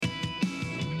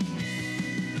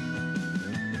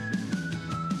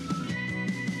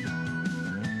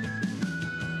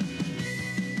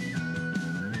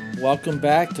welcome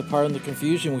back to Pardon the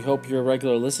Confusion. We hope you're a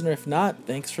regular listener. If not,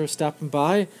 thanks for stopping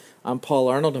by. I'm Paul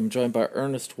Arnold. I'm joined by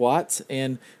Ernest Watts,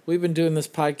 and we've been doing this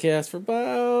podcast for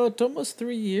about almost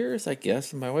 3 years, I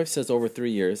guess. My wife says over 3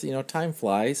 years. You know, time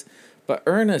flies. But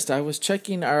Ernest, I was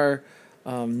checking our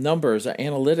numbers, our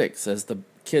analytics, as the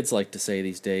kids like to say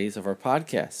these days, of our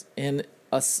podcast, and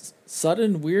a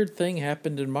sudden weird thing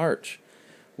happened in March.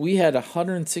 We had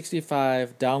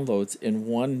 165 downloads in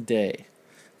one day.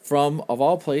 From, of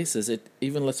all places, it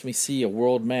even lets me see a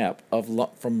world map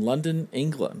from London,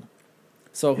 England.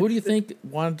 So who do you think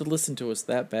wanted to listen to us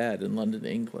that bad in London,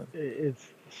 England? It's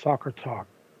soccer talk,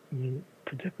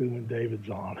 particularly when David's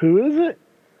on. Who is it?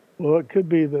 Well, it could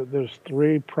be that there's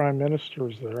 3 prime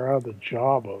ministers that are out of the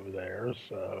job over there.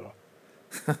 So,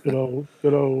 good old,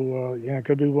 it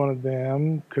could be one of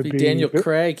them. Could be Daniel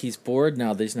Craig. He's bored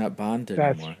now that he's not Bond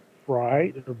anymore. That's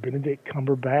right. Or Benedict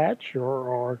Cumberbatch,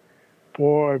 or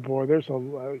boy, there's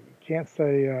you can't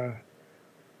say.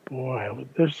 Boy,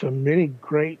 there's so many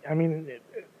great. I mean,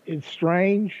 it's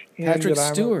strange. Patrick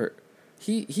Stewart.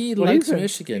 He likes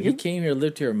Michigan. He came here,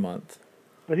 lived here a month.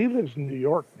 But he lives in New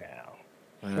York now.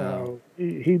 Wow. So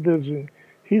he lives in.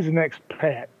 He's an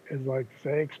expat, as I like to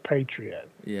say, expatriate.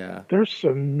 Yeah. There's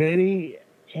so many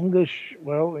English.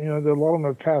 Well, a lot of them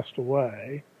have passed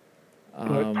away.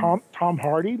 But Tom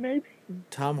Hardy, maybe.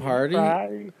 Tom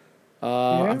Hardy.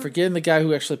 I'm forgetting the guy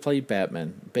who actually played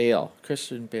Batman.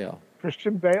 Christian Bale.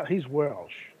 Christian Bale, he's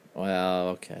Welsh. Well,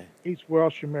 okay. He's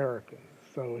Welsh American,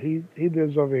 so he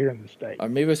lives over here in the States. Or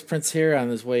maybe it was Prince Harry on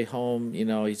his way home. He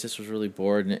just was really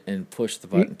bored and pushed the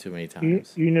button too many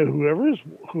times.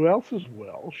 Who else is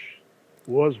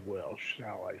was Welsh,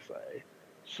 shall I say?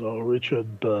 So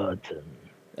Richard Burton.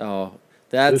 Oh,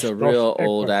 that's a real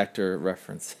old actor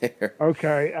reference there.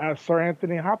 Okay, Sir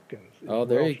Anthony Hopkins. Oh,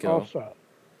 there you go. Also.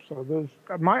 So those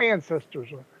my ancestors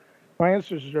are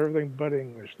everything but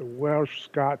English. They're Welsh,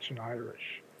 Scotch, and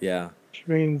Irish. Yeah. Which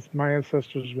means my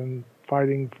ancestors have been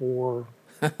fighting for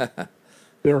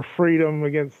their freedom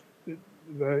against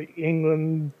the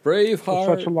England Braveheart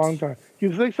for such a long time.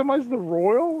 You think somebody's the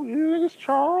royal? You think it's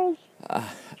Charles?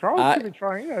 Charles could be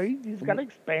trying. He's got to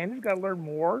expand. He's got to learn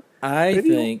more.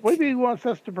 Maybe he wants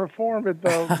us to perform at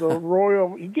the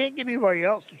royal. You can't get anybody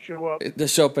else to show up. To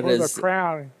show up at his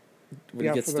crown. When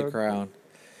he gets the crown.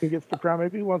 He gets the crown.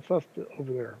 Maybe he wants us to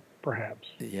over there, perhaps.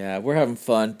 Yeah, we're having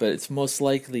fun, but it's most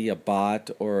likely a bot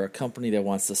or a company that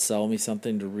wants to sell me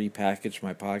something to repackage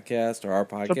my podcast or our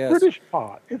podcast. It's a British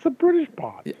pod. It's a British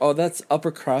pod. Oh, that's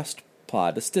upper crust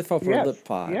pod, a stiff upper lip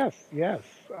pod. Yes.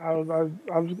 I was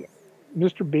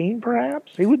Mr. Bean,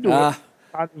 perhaps? He would do it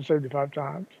 175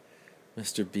 times.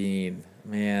 Mr. Bean,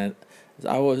 man.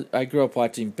 I grew up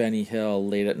watching Benny Hill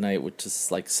late at night, which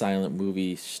is like silent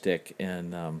movie shtick,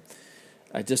 and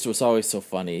I just was always so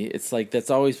funny. It's like that's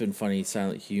always been funny,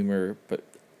 silent humor, but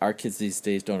our kids these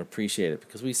days don't appreciate it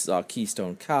because we saw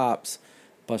Keystone Cops,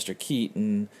 Buster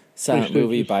Keaton, silent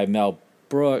movie by Mel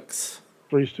Brooks,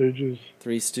 Three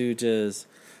Stooges.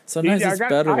 Sometimes it's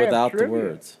better without the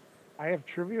words. I have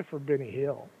trivia for Benny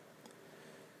Hill.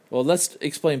 Well, let's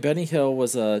explain. Benny Hill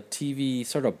was a TV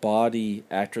sort of bawdy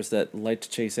actress that liked to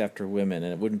chase after women,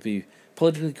 and it wouldn't be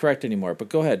politically correct anymore. But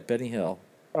go ahead, Benny Hill.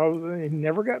 Oh, he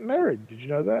never got married. Did you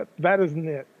know that? That isn't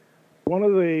it. One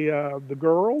of the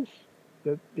girls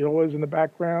that was in the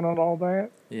background and all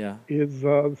that. Yeah. Is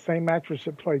the same actress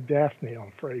that played Daphne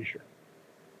on Frasier.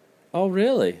 Oh,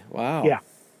 really? Wow. Yeah.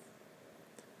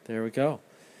 There we go.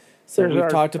 So we've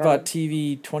talked about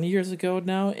TV 20 years ago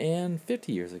now and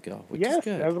 50 years ago, which is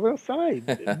good. Yes, I was going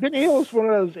to say. Benny Hill was one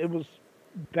of those, it was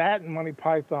that and Monty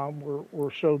Python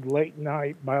were showed late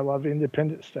night by a lot of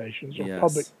independent stations or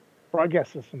public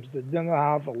broadcast systems that didn't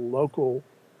have a local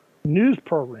news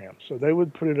program. So they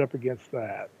would put it up against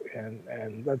that.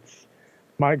 And that's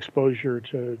my exposure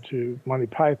to Monty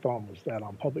Python was that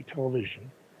on public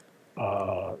television,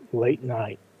 late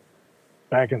night,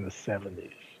 back in the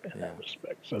 70s. In that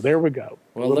respect. So there we go.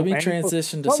 Well, let me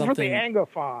transition to something for the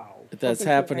Anglophiles. That's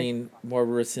happening more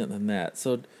recent than that.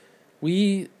 So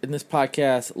we, in this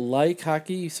podcast, like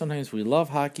hockey. Sometimes we love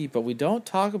hockey, but we don't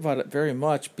talk about it very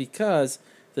much because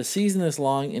the season is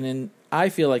long, and I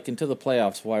feel like until the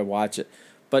playoffs, why watch it?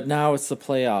 But now it's the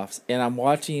playoffs, and I'm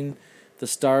watching the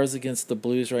Stars against the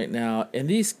Blues right now, and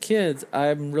these kids,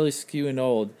 I'm really skewing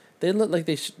old. They look like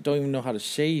they don't even know how to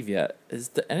shave yet. Is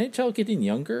the NHL getting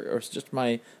younger, or is it just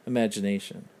my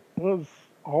imagination? Well,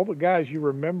 all the guys you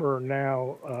remember are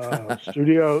now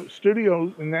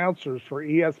studio announcers for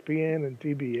ESPN and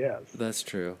TBS. That's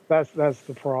true. That's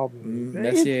the problem.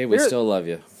 Messier, we still love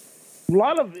you.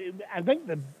 I think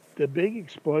the big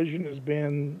explosion has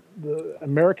been the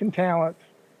American talent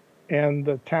and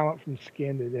the talent from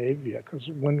Scandinavia. Because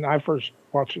when I first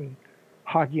watching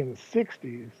hockey in the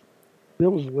 '60s, there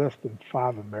was less than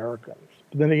 5 Americans.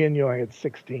 But then again, you only had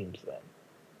 6 teams then.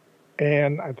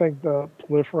 And I think the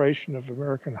proliferation of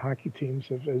American hockey teams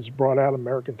has brought out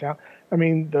American talent. I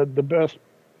mean, the best,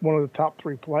 one of the top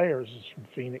 3 players is from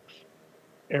Phoenix,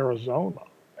 Arizona,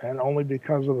 and only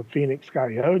because of the Phoenix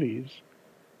Coyotes,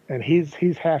 and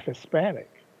he's half Hispanic.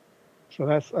 So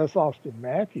that's Austin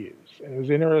Matthews. And it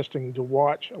was interesting to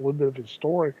watch a little bit of his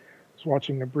story. I was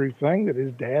watching a brief thing that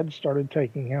his dad started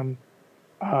taking him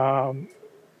to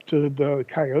the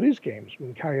Coyotes games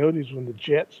when the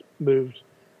Jets moved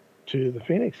to the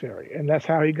Phoenix area. And that's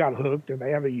how he got hooked. And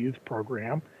they have a youth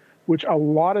program, which a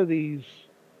lot of these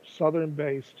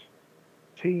Southern-based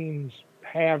teams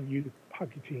have youth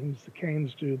hockey teams. The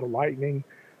Canes do, the Lightning,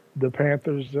 the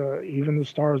Panthers, even the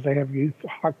Stars, they have youth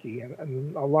hockey.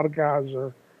 And a lot of guys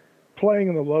are playing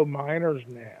in the low minors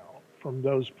now from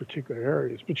those particular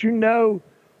areas. But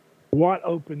what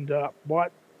opened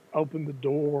the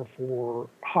door for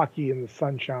hockey in the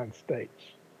Sunshine States?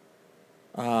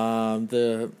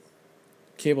 The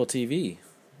cable TV,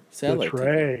 satellite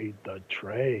TV. The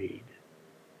trade.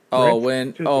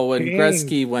 When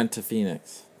Gretzky went to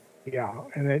Phoenix. Yeah,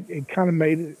 and it kind of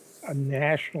made it a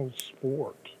national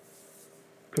sport.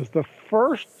 Because the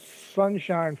first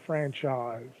Sunshine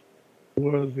franchise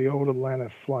was the old Atlanta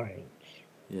Flames.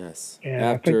 Yes. And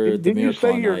after the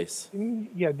Miracle on Ice.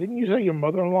 Yeah, didn't you say your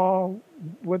mother-in-law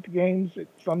went to games at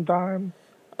some time?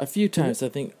 A few times. I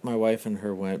think my wife and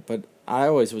her went. But I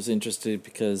always was interested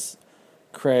because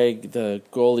Craig, the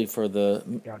goalie for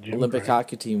the Olympic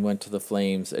hockey team, went to the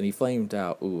Flames, and he flamed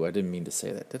out. Ooh, I didn't mean to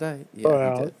say that. Did I?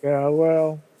 Yeah, he did. Yeah,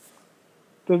 well,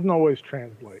 doesn't always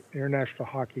translate international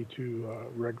hockey to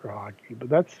regular hockey, but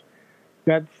that's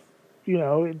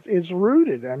it's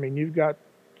rooted. I mean, you've got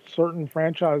certain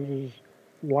franchises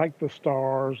like the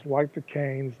Stars, like the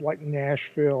Canes, like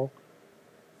Nashville,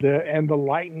 and the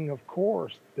Lightning, of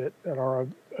course, that are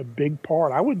a big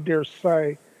part. I would dare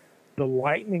say the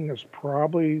Lightning is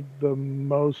probably the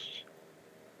most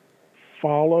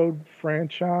followed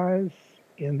franchise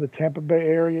in the Tampa Bay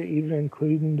area, even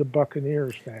including the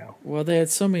Buccaneers now. Well, they had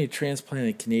so many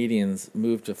transplanted Canadians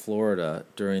move to Florida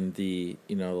during the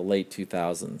late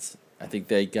 2000s. I think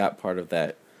they got part of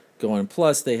that going.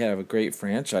 Plus, they have a great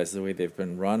franchise the way they've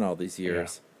been run all these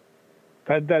years.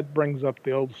 Yeah. That brings up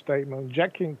the old statement.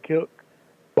 Jack King Cook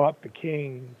bought the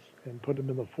Kings and put them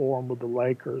in the Forum with the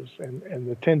Lakers, and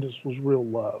the attendance was real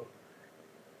low.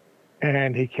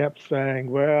 And he kept saying,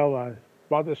 well, I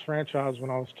bought this franchise when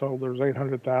I was told there was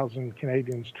 800,000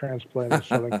 Canadians transplanted to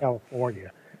Southern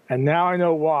California. And now I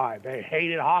know why. They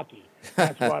hated hockey.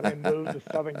 That's why they moved to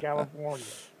Southern California.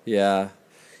 Yeah.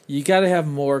 You got to have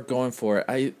more going for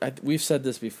it. We've said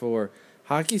this before.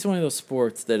 Hockey's one of those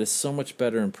sports that is so much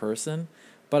better in person.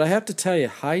 But I have to tell you,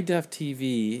 high-def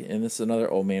TV, and this is another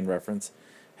old man reference,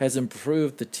 has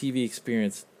improved the TV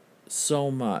experience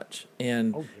so much.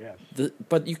 And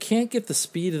but you can't get the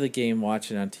speed of the game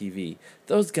watching on TV.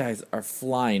 Those guys are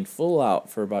flying full out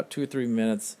for about 2 or 3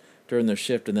 minutes during their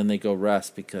shift, and then they go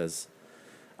rest because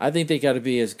I think they got to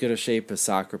be as good a shape as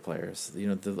soccer players.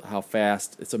 How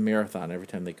fast. It's a marathon every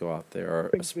time they go out there,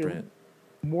 or a sprint.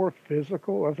 More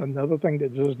physical. That's another thing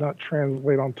that does not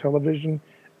translate on television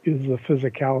is the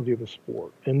physicality of the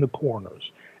sport in the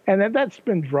corners. And that's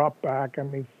been dropped back. I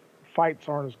mean, fights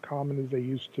aren't as common as they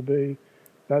used to be.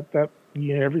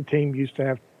 Every team used to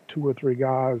have 2 or 3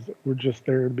 guys that were just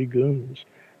there to be goons,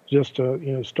 just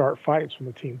to start fights when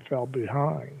the team fell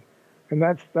behind. And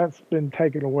that's been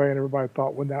taken away, and everybody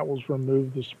thought when that was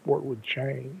removed, the sport would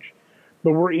change.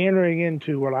 But we're entering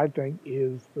into what I think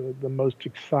is the most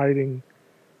exciting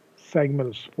segment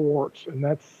of sports, and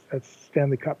that's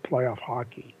Stanley Cup playoff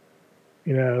hockey.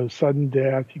 Sudden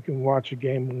death. You can watch a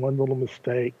game, one little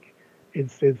mistake.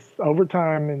 It's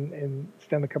overtime, and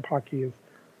Stanley Cup hockey is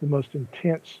the most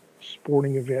intense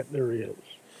sporting event there is.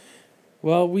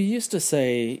 Well, we used to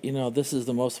say, this is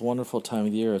the most wonderful time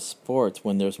of the year of sports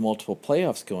when there's multiple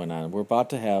playoffs going on. We're about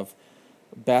to have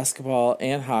basketball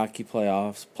and hockey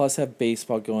playoffs, plus have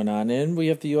baseball going on, and we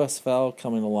have the USFL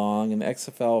coming along and the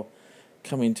XFL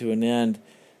coming to an end.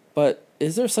 But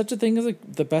is there such a thing as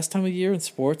the best time of year in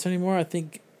sports anymore? I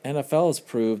think NFL has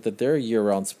proved that they're a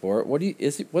year-round sport.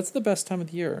 What's the best time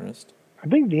of the year, Ernest? I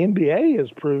think the NBA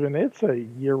has proven it's a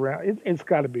year-round. It's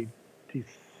got to be, I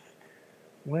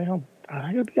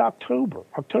think it'll be October.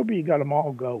 October, you got them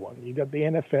all going. You got the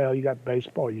NFL, you got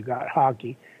baseball, you got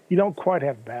hockey. You don't quite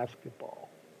have basketball.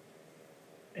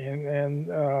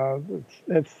 And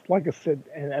it's like I said.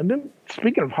 And then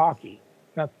speaking of hockey,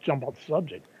 not to jump off the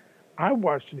subject, I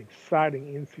watched an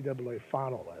exciting NCAA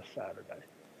final last Saturday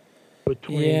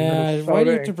between Yeah, why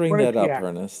do you Minnesota have to and bring that up, Quinnipiac.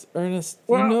 Ernest? Ernest,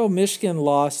 Well, Michigan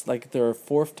lost like their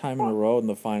fourth time in a well, row in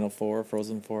the Final Four,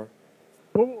 Frozen Four.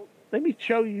 well, let me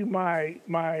show you my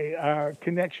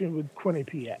connection with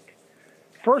Quinnipiac.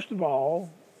 First of all,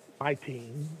 my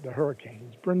team, the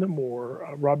Hurricanes,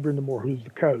 Rob Brindamore, who's the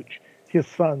coach, his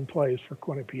son plays for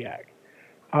Quinnipiac.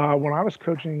 When I was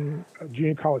coaching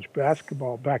junior college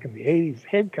basketball back in the 80s,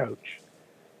 head coach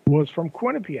was from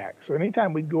Quinnipiac. So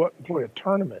anytime we'd go up and play a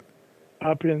tournament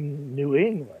up in New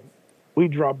England,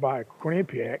 we'd drop by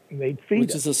Quinnipiac and they'd feed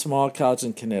Which us. is a small college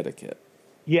in Connecticut.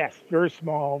 Yes, very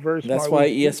small, very small. That's why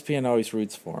ESPN always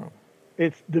roots for them.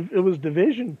 It was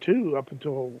Division two up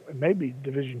until maybe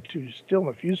Division two, still in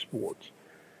a few sports,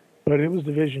 but it was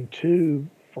Division two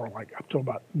for like up to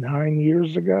about 9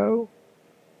 years ago.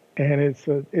 And it's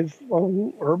a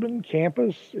little urban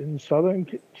campus in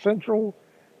central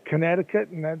Connecticut,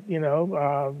 and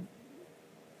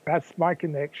that's my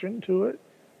connection to it.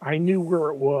 I knew where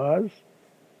it was,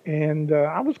 and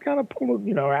I was kind of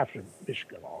pulling, after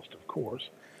Michigan lost, of course,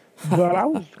 but I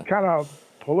was kind of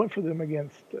pulling for them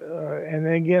against, and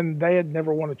then again, they had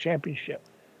never won a championship.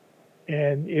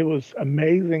 And it was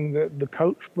amazing that the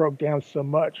coach broke down so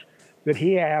much that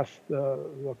he asked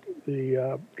the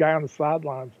guy on the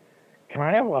sidelines, "Can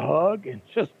I have a hug?" And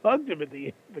just hugged him at the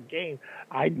end of the game.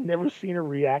 I'd never seen a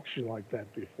reaction like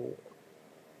that before.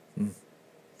 Hmm.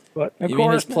 But of you course,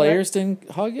 mean his players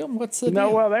didn't hug him? What's the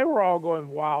deal? well, they were all going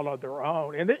wild on their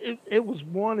own, and it was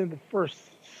won in the first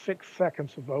 6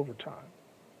 seconds of overtime.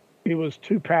 It was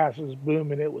two passes,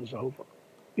 boom, and it was over.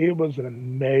 It was an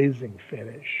amazing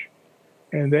finish.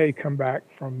 And they come back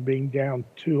from being down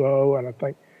 2-0, and I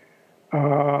think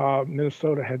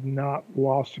Minnesota had not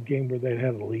lost a game where they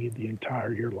had a lead the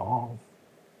entire year long.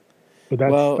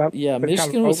 But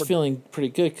Michigan was feeling pretty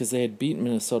good because they had beaten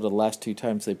Minnesota the last two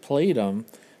times they played them.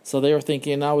 So they were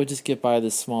thinking, now we just get by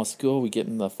this small school, we get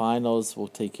in the finals, we'll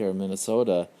take care of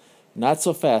Minnesota. Not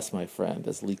so fast, my friend,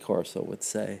 as Lee Corso would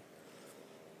say.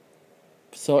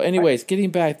 So anyways,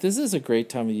 getting back, this is a great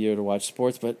time of year to watch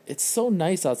sports, but it's so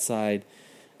nice outside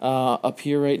up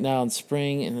here right now in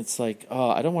spring, and it's like,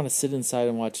 I don't want to sit inside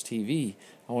and watch TV.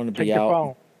 I want to be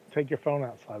out. Take your phone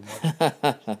outside.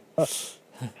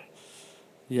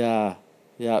 Yeah.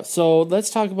 So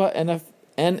let's talk about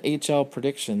NHL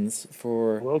predictions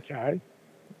for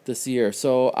this year.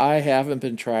 So I haven't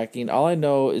been tracking. All I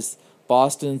know is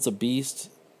Boston's a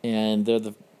beast, and they're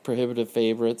the prohibitive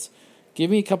favorites. Give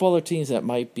me a couple other teams that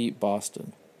might beat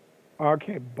Boston.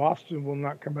 Okay, Boston will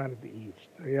not come out of the East.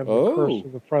 They have the curse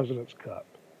of the President's Cup.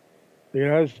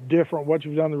 It's different. What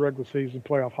you've done in the regular season,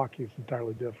 playoff hockey is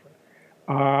entirely different.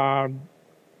 My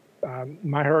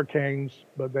Hurricanes,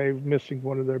 but they're missing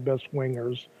one of their best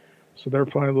wingers, so they're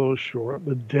playing a little short.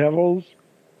 The Devils,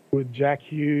 with Jack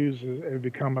Hughes, have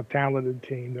become a talented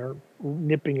team. They're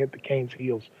nipping at the Canes'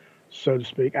 heels, so to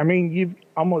speak. I mean,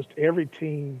 almost every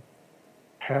team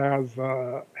has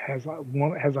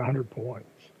 100 points.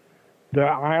 The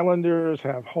Islanders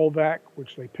have Holvac,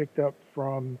 which they picked up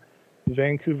from the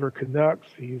Vancouver Canucks.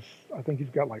 I think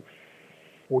he's got like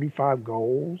 45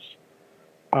 goals.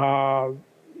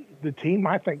 The team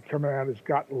I think coming out has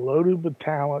got loaded with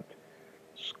talent,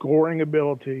 scoring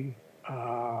ability.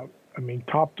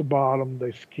 Top to bottom,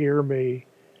 they scare me,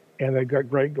 and they've got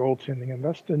great goaltending. And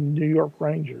that's the New York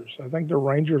Rangers. I think the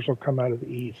Rangers will come out of the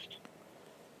East.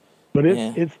 But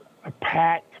it's a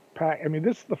packed. I mean,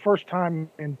 this is the first time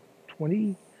in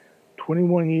 17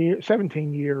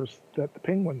 years that the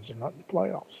Penguins are not in the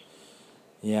playoffs.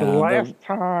 Yeah. The last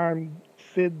time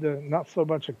Sid, not so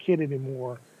much a kid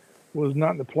anymore, was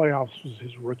not in the playoffs was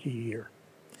his rookie year.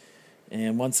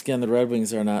 And once again, the Red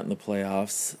Wings are not in the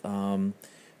playoffs.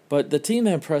 But the team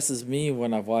that impresses me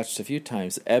when I've watched a few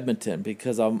times, Edmonton,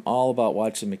 because I'm all about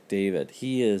watching McDavid.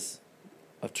 He is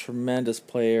a tremendous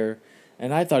player.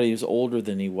 And I thought he was older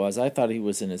than he was. I thought he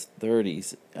was in his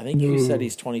 30s. I think you said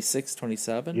he's 26,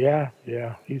 27? Yeah.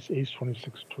 He's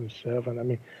 26, 27. I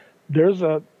mean,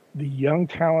 the young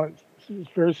talent.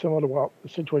 It's very similar to what the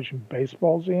situation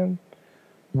baseball's in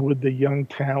with the young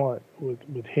talent,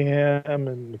 with him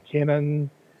and McKinnon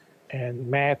and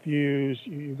Matthews.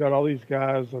 You've got all these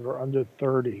guys that are under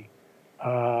 30.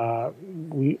 Aho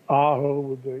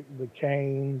with the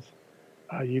Canes.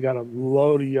 You got a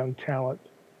load of young talent.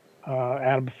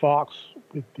 Adam Fox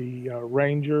with the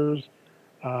Rangers.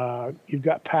 You've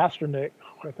got Pasternak,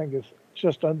 who I think is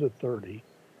just under 30,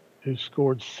 who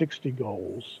scored 60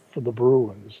 goals for the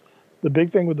Bruins. The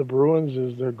big thing with the Bruins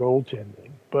is their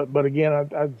goaltending. But again,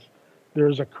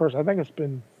 there's a curse. I think it's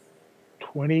been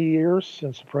 20 years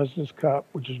since the President's Cup,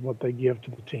 which is what they give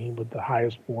to the team with the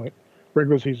highest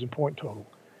regular season point total,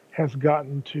 has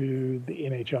gotten to the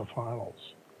NHL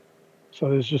Finals. So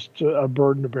there's just a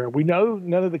burden to bear. We know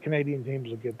none of the Canadian teams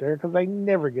will get there because they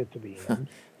never get to the end.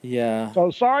 Yeah.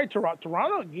 So sorry, Toronto.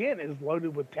 Toronto, again, is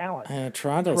loaded with talent.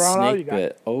 Toronto snake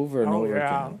bit over and over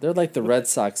again. They're like the Red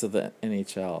Sox of the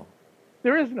NHL.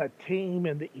 There isn't a team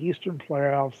in the Eastern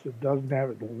playoffs that doesn't have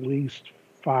at least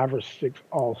 5 or 6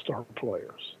 all-star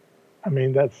players. I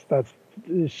mean, that's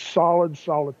solid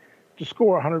to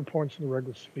score 100 points in the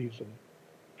regular season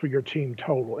for your team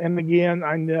total. And again,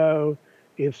 I know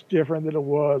it's different than it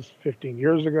was 15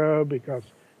 years ago because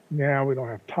now we don't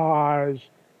have ties.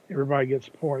 Everybody gets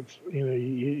points. You know,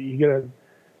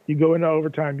 you go into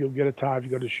overtime, you'll get a tie. If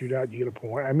you go to shootout, you get a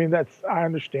point. I mean, I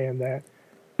understand that,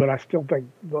 but I still think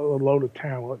the load of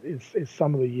talent is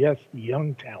some of the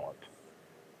young talent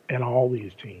in all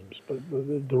these teams. But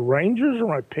the Rangers are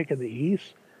my pick in the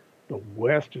East. The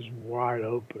West is wide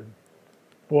open.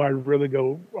 Boy, I'd really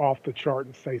go off the chart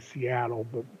and say Seattle,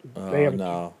 but they have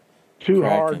too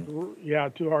hard. Yeah,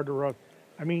 too hard to rush.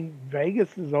 I mean,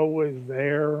 Vegas is always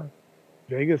there.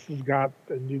 Vegas has got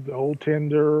a new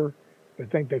goaltender. They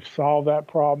think they've solved that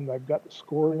problem. They've got the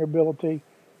scoring ability.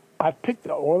 I've picked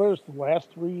the Oilers the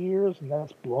last 3 years, and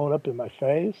that's blown up in my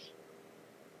face.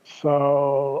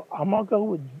 So I'm going to go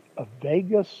with a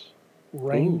Vegas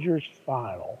Rangers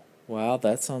final. Wow,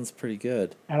 that sounds pretty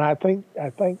good. And I think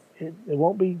it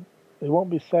won't be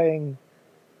saying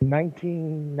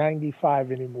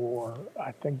 1995 anymore.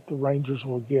 I think the Rangers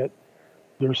will get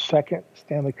their second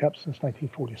Stanley Cup since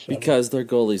 1947. Because their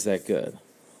goalie's that good.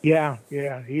 Yeah,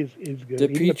 he's good.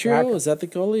 DiPietro, is that the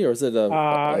goalie, or is it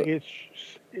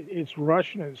it's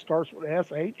Russian and it starts with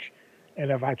SH.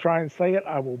 And if I try and say it,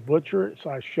 I will butcher it, so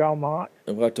I shall not.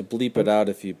 And we'll have to bleep it out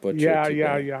if you butcher it.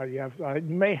 Yeah. You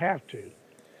may have to.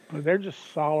 But they're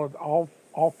just solid. All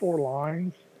 4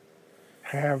 lines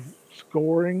have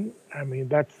scoring. I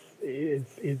mean, and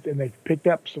they've picked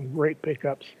up some great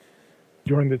pickups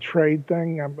during the trade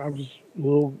thing. I was a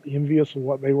little envious of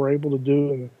what they were able to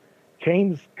do, and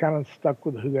Canes kind of stuck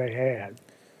with who they had,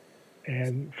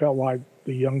 and felt like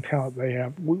the young talent they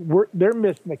have.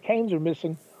 The Canes are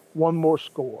missing one more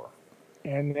score,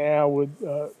 and now with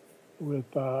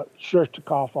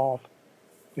Shostakov off,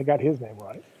 they got his name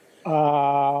right.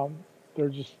 They're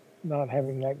just not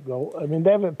having that goal. I mean,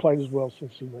 they haven't played as well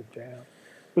since he went down.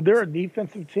 But they're a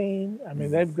defensive team. I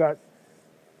mean, they've got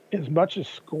as much as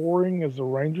scoring as the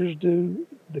Rangers do.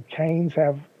 The Canes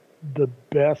have the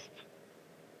best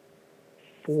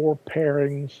 4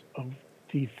 pairings of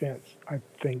defense, I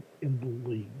think, in the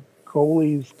league.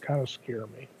 Goalies kind of scare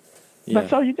me. Yeah.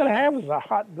 That's all you got to have is a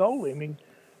hot goalie. I mean,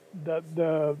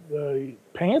 the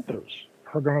Panthers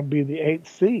are going to be the 8th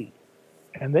seed.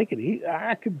 And they could eat.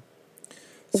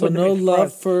 So no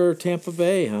love for Tampa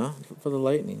Bay, huh? For the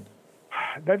Lightning.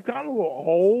 They've gotten a little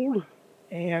old,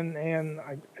 and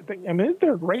I think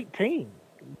they're a great team.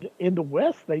 In the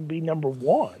West, they'd be number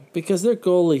 1 because their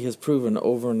goalie has proven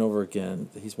over and over again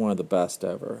that he's one of the best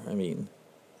ever. I mean,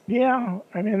 yeah.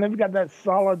 I mean, they've got that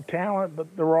solid talent,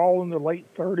 but they're all in their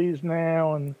late 30s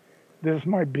now, and this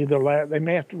might be their last. They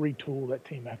may have to retool that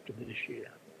team after this year.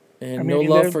 And no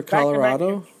love for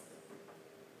Colorado.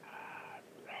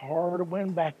 Hard to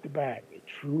win back-to-back. It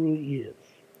truly is.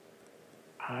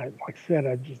 Like I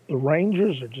said, the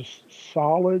Rangers are just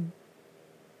solid.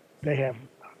 They have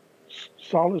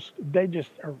solid. They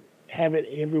just have it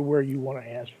everywhere you want to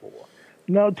ask for.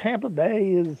 No, Tampa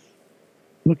Bay is.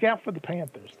 Look out for the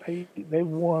Panthers. They've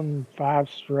won 5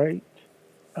 straight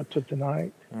up to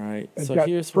tonight. All right. So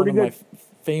here's one of my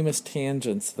famous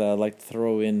tangents that I like to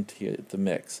throw into the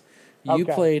mix. You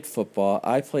played football.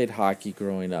 I played hockey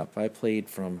growing up. I played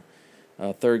from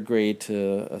 3rd grade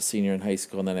to a senior in high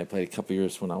school, and then I played a couple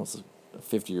years when I was a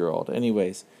 50-year-old.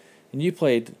 Anyways, and you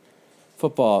played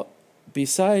football.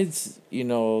 Besides, the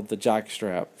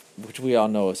jockstrap, which we all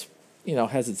know is,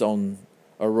 has its own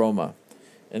aroma.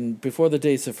 And before the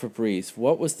days of Febreze,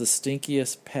 what was the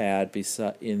stinkiest pad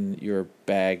in your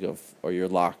bag or your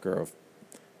locker of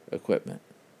equipment?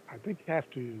 I think you have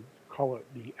to call it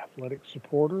the athletic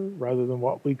supporter rather than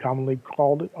what we commonly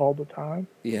called it all the time.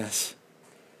 Yes.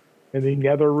 In the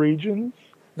nether regions.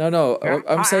 No.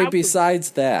 I'm saying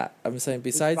besides that.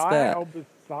 Besides that. Oh,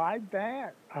 beside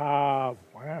that? Wow.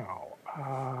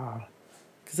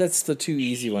 Because that's the too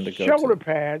easy one to go shoulder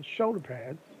to. Shoulder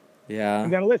pads. Yeah.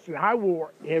 And then listen, I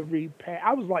wore every pad.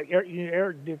 I was like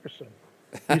Eric Dickerson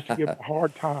used to give a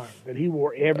hard time that he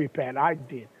wore every pad. I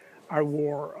did. I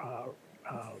wore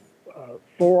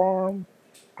forearm.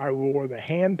 I wore the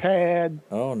hand pad.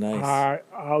 Oh, nice.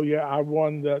 I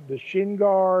won the shin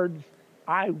guards.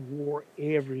 I wore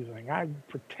everything. I had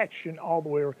protection all the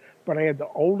way around. But I had the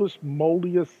oldest,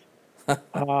 moldiest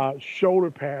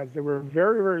shoulder pads. They were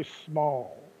very, very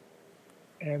small.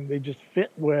 And they just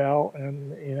fit well.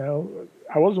 And,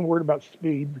 I wasn't worried about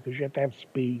speed because you have to have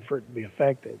speed for it to be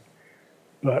effective.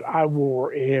 But I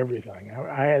wore everything.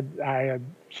 I had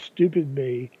stupid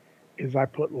me is I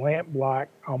put lamp black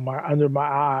under my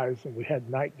eyes, and we had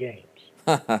night games.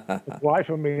 The life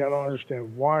of me, I don't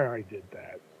understand why I did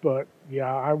that. But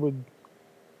yeah,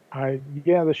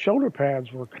 the shoulder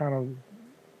pads were kind of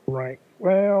ranked.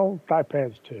 Well, thigh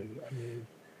pads too. I mean,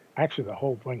 actually, the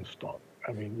whole thing stunk.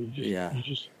 I mean, you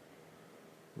just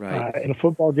right in a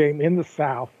football game in the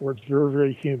South where it's very,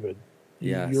 very humid.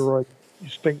 Yes. You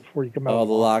stink before you come out. Oh,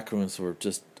 the locker rooms were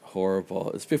just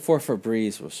horrible. It's before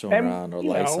Febreze was shown around or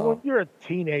Lysol. When you're a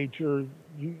teenager,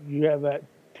 you have that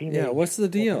teenage. Yeah, what's the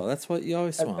deal? That's what you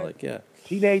always want.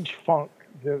 Teenage funk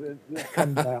that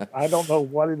comes out. I don't know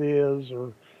what it is,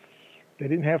 or they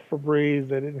didn't have Febreze,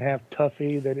 they didn't have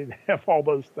Tuffy, they didn't have all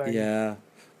those things. Yeah.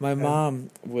 My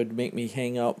mom would make me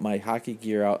hang out my hockey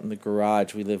gear out in the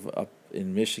garage. We live up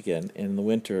in Michigan in the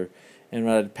winter, and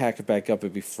when I'd pack it back up,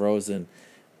 it'd be frozen.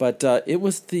 But it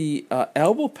was the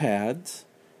elbow pads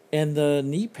and the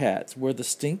knee pads were the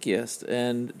stinkiest,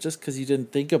 and just because you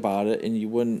didn't think about it and you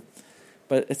wouldn't.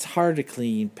 But it's hard to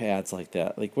clean pads like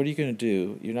that. Like, what are you going to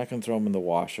do? You're not going to throw them in the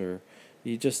washer.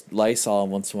 You just Lysol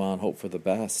them once in a while and hope for the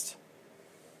best.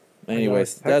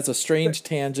 Anyways, that's a strange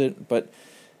tangent, but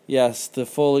yes, the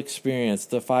full experience,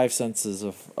 the five senses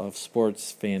of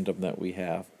sports fandom that we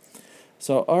have.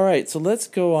 So, all right, so let's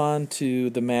go on to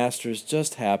the Masters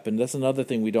just happened. That's another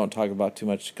thing we don't talk about too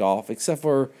much golf, except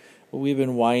for I've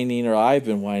been whining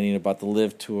about the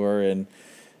LIV Tour,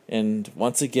 and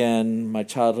once again, my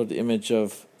childhood image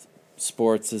of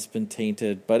sports has been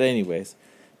tainted. But anyways,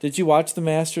 did you watch the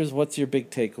Masters? What's your big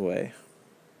takeaway?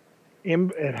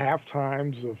 At half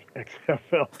times of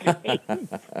XFL games.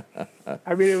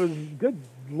 I mean, it was, good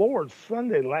Lord,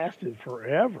 Sunday lasted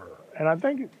forever. And I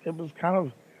think it was kind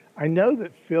of, I know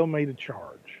that Phil made a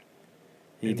charge.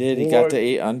 He did. He got to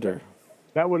 8 under.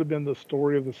 That would have been the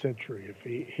story of the century if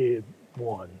he had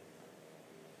won.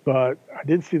 But I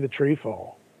did see the tree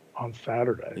fall on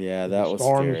Saturday. Yeah, that was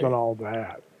storms scary. And all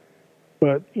that.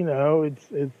 But,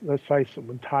 it's let's face it,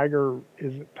 when Tiger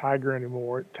isn't Tiger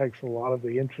anymore, it takes a lot of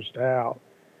the interest out.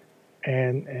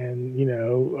 And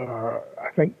I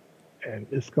think, and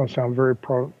it's going to sound very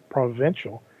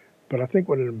provincial, but I think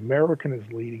when an American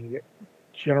is leading, it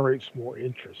generates more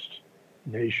interest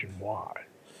nationwide.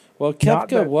 Well,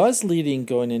 Koepka was leading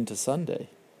going into Sunday.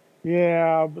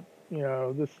 Yeah, but,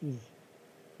 this is,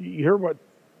 you heard what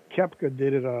Koepka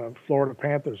did at a Florida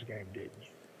Panthers game, didn't you?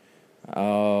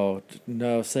 Oh,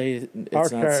 no, say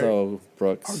it's not so,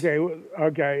 Brooks. Okay.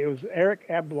 It was Eric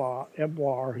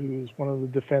Eblar, who's one of the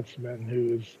defensemen,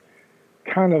 who's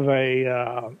kind of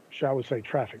a, shall we say,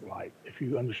 traffic light, if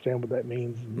you understand what that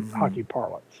means in hockey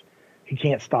parlance. He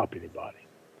can't stop anybody.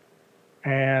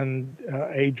 And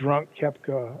a drunk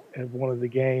Koepka at one of the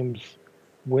games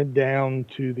went down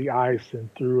to the ice and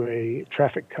threw a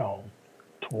traffic cone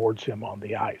towards him on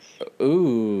the ice.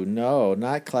 Ooh, no,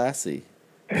 not classy.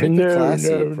 No.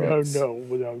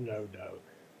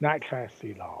 Not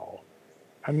classy at all.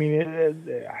 I mean,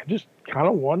 I just kind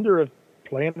of wonder if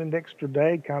playing an extra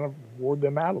day kind of wore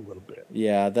them out a little bit.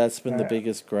 Yeah, that's been the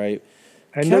biggest gripe.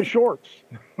 And no shorts.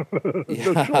 No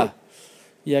shorts.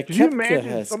 Yeah, Koepka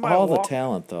has all the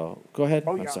talent, though. Go ahead.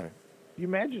 I'm sorry. You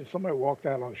imagine somebody walked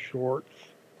out on shorts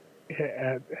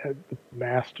at the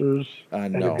Masters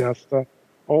at Augusta?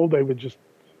 Oh, they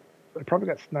probably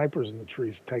got snipers in the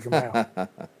trees to take them out.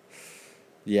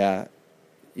 Yeah.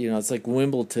 It's like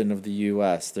Wimbledon of the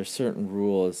U.S. There's certain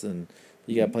rules, and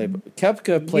you got to play.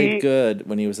 Koepka played good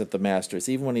when he was at the Masters.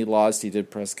 Even when he lost, he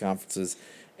did press conferences.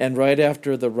 And right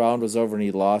after the round was over and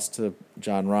he lost to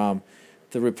Jon Rahm,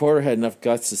 the reporter had enough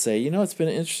guts to say, it's been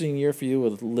an interesting year for you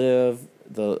with LIV,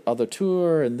 the other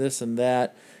tour, and this and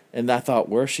that. And I thought,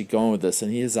 where's she going with this?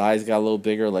 And his eyes got a little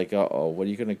bigger, like, uh-oh, what are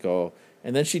you going to go?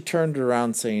 And then she turned it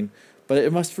around saying, but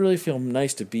it must really feel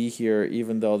nice to be here,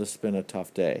 even though this has been a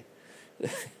tough day.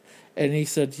 And he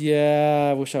said, yeah,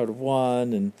 I wish I would have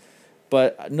won.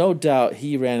 But no doubt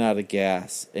he ran out of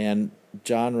gas. And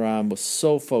Jon Rahm was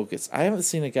so focused. I haven't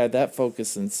seen a guy that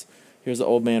focused since, here's an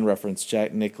old man reference,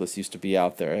 Jack Nicklaus used to be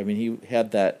out there. I mean, he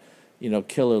had that,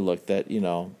 killer look that,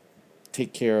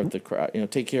 take care of the crowd,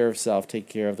 take care of self, take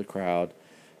care of the crowd.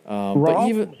 But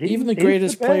even the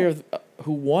greatest player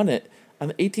who won it, on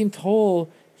the 18th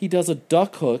hole, he does a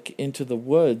duck hook into the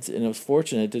woods, and it was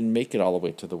fortunate it didn't make it all the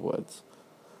way to the woods.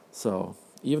 So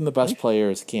even the best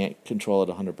players can't control it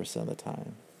 100% of the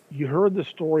time. You heard the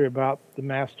story about the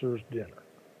Masters dinner.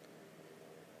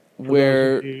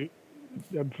 For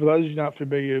those of you not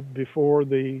familiar, before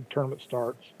the tournament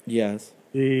starts, yes,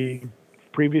 the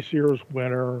previous year's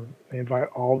winner, they invite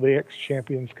all the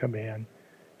ex-champions come in,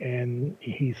 and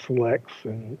he selects,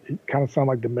 and it kind of sounds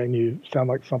like the menu, sound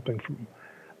like something from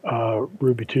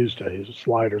Ruby Tuesdays,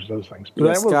 sliders, those things. But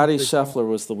yeah, Scotty Scheffler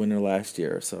was the winner last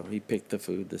year, so he picked the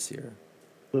food this year.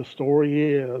 The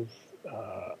story is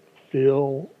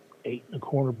Phil ate in the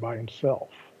corner by himself.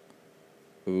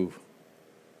 Ooh.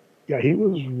 Yeah, he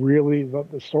was really,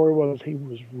 the story was he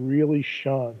was really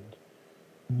shunned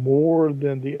more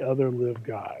than the other live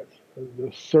guys.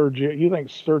 Sergio, you think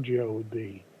Sergio would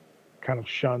be kind of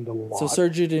shunned a lot. So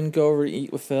Sergio didn't go over to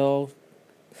eat with Phil?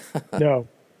 No.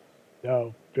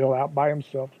 Phil out by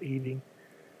himself eating.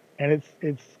 And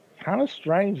it's kind of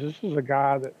strange. This is a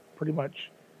guy that pretty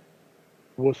much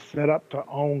was set up to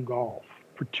own golf,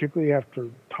 particularly after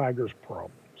Tiger's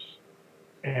problems.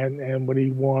 And when he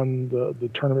won the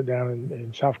tournament down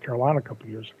in South Carolina a couple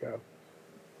of years ago,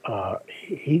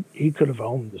 he could have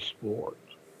owned the sport,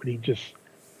 but he just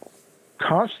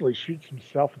constantly shoots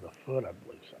himself in the foot, I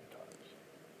believe, sometimes.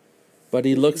 But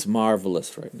he looks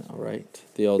marvelous right now, right?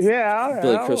 The old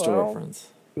Billy Crystal reference.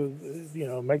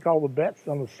 Make all the bets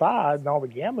on the side and all the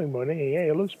gambling money. Yeah,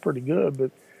 it looks pretty good, but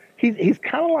he's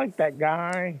kind of like that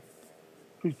guy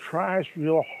who tries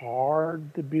real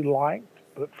hard to be liked,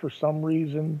 but for some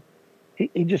reason,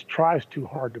 he just tries too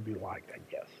hard to be liked, I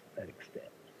guess, to that extent.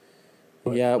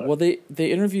 Well,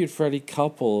 they interviewed Freddie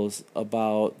Couples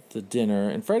about the dinner,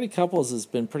 and Freddie Couples has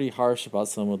been pretty harsh about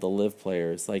some of the live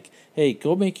players. Like, hey,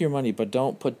 go make your money, but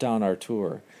don't put down our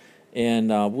tour. And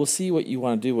we'll see what you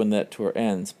want to do when that tour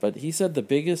ends. But he said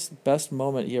the best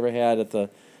moment he ever had at the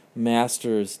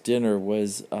Masters dinner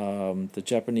was the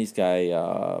Japanese guy,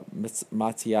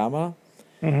 Matsuyama,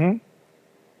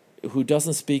 who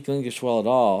doesn't speak English well at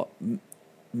all,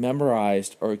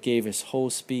 memorized or gave his whole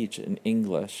speech in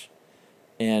English.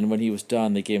 And when he was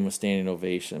done, they gave him a standing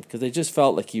ovation because they just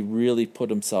felt like he really put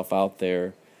himself out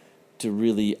there to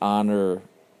really honor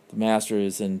the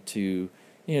Masters and to,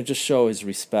 just show his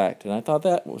respect. And I thought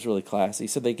that was really classy. He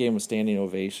said they gave him a standing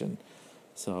ovation.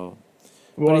 So,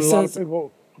 well, a lot of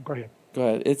people. Go ahead. Go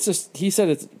ahead. It's just he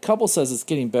said Couple says it's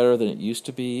getting better than it used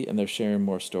to be, and they're sharing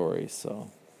more stories.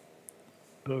 So,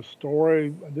 the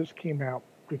story this came out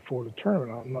before the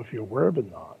tournament. I don't know if you're aware of it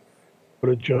or not. But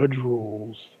a judge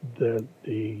rules that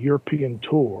the European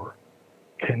Tour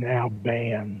can now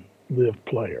ban live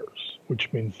players,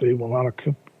 which means they will not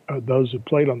those who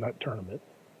played on that tournament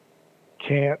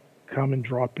can't come and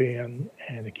drop in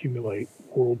and accumulate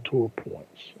World Tour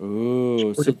points.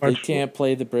 Ooh, so they can't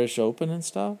play the British Open and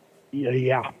stuff?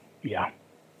 Yeah.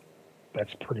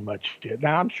 That's pretty much it.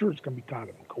 Now, I'm sure it's going to be tied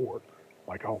up in court,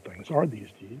 like all things are these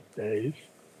days.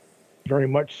 Very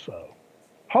much so.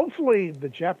 Hopefully, the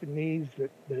Japanese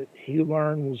that he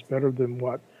learned was better than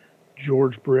what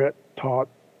George Brett taught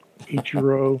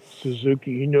Ichiro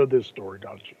Suzuki. You know this story,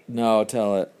 don't you? No,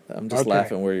 tell it. I'm just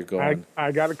laughing where you're going.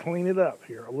 I got to clean it up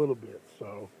here a little bit.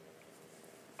 So,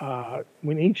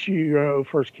 when Ichiro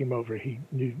first came over, he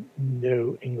knew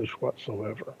no English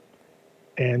whatsoever.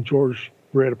 And George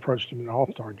Brett approached him in an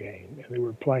All-Star game, and they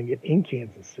were playing it in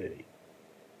Kansas City.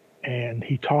 And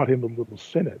he taught him a little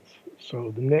sentence.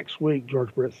 So the next week,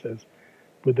 George Brett says,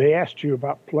 "Would they asked you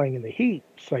about playing in the heat,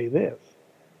 say this."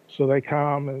 So they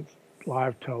come and it's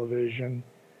live television,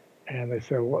 and they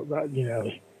say, "Well,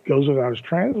 he goes without his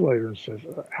translator and says,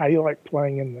 how do you like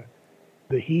playing in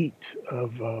the heat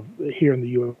of here in the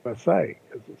USA?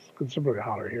 Because it's considerably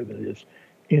hotter here than it is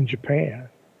in Japan."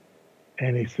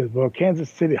 And he said, "Well, Kansas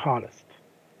City hottest."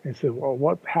 And he said, "Well,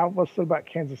 what's it about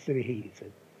Kansas City heat?" He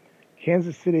said,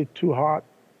 "Kansas City too hot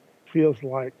feels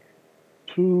like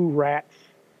two rats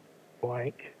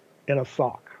blank in a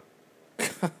sock."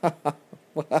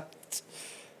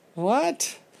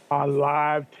 What? On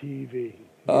live TV.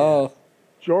 Oh. Yes.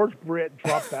 George Brett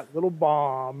dropped that little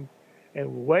bomb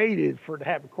and waited for it to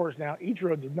happen. Of course, now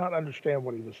Ichiro did not understand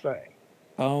what he was saying.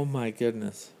 Oh, my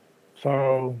goodness.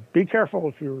 So be careful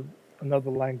if you're another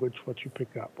language, what you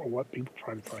pick up or what people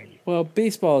try to train you. Well,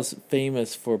 baseball is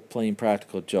famous for playing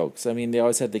practical jokes. I mean, they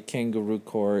always had the kangaroo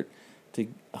court to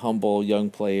humble young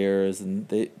players, and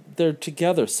they're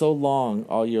together so long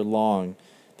all year long.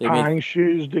 Tying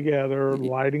shoes together,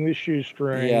 lighting the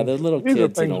shoestring. Yeah, they're little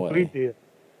kids in a way. We did.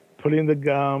 Putting the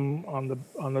gum on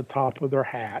the top of their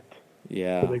hat.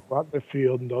 Yeah. So they go out in the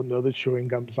field and don't know the chewing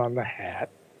gum's on the hat.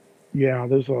 Yeah,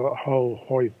 there's a whole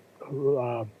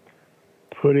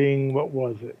putting, what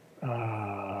was it?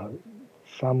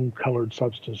 Some colored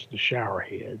substance in the shower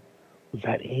head. Was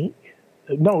that ink?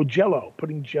 No, Jello.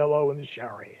 Putting Jello in the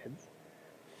shower heads.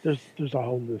 There's a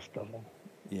whole list of them.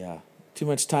 Yeah, too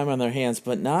much time on their hands,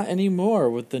 but not anymore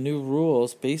with the new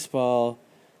rules. Baseball,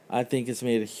 I think, has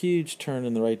made a huge turn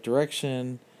in the right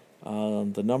direction.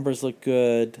 The numbers look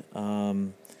good.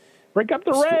 Break up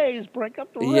the Rays. Break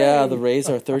up the Rays. Yeah, the Rays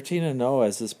are 13-0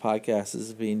 as this podcast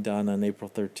is being done on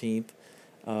April 13th.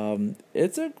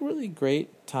 It's a really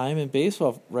great time in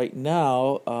baseball right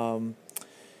now.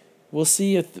 We'll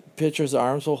see if the pitchers'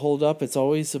 arms will hold up. It's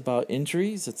always about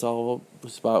injuries. It's always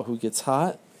about who gets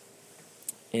hot.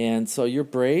 And so your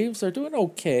Braves are doing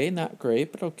okay. Not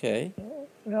great, but okay.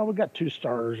 Well, we got 2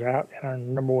 starters out and our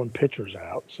number 1 pitcher's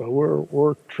out. So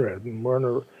we're treading. We're in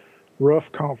a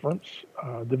rough conference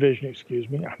division, excuse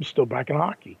me. I'm still back in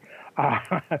hockey.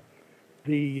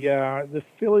 The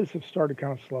Phillies have started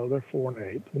kind of slow. They're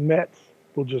 4-8. The Mets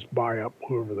will just buy up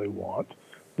whoever they want.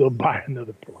 They'll buy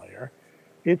another player.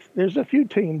 There's a few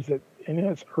teams that, and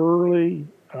it's early.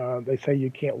 They say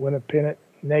you can't win a pennant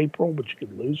in April, but you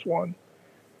could lose one.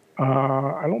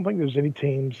 I don't think there's any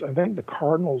teams. I think the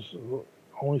Cardinals are the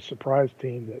only surprise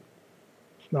team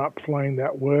that's not playing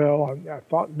that well. I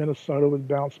thought Minnesota would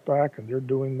bounce back, and they're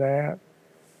doing that.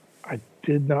 I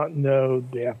did not know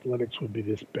the Athletics would be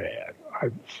this bad. I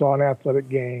saw an Athletic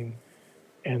game,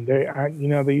 and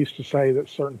they used to say that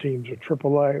certain teams are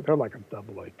AAA. They're like a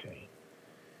AA team.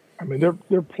 I mean,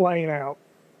 they're playing out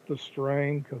the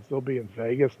strain because they'll be in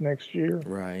Vegas next year.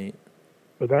 Right.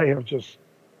 But they have just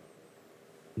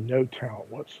no talent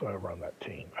whatsoever on that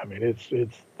team. I mean,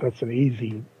 that's an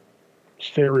easy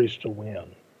series to win.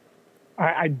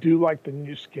 I do like the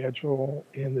new schedule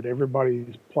in that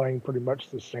everybody's playing pretty much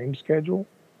the same schedule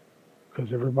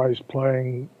because everybody's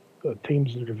playing the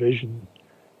teams in the division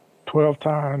 12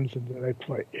 times, and then they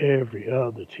play every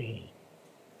other team.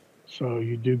 So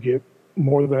you do get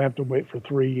more than have to wait for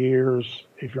 3 years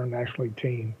if you're a National League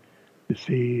team to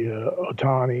see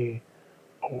Ohtani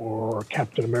or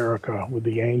Captain America with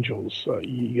the Angels.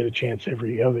 You get a chance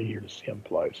every other year to see him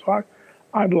play. So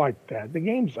I'd like that. The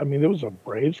games, I mean, there was a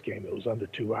Braves game that was under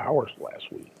 2 hours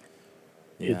last week.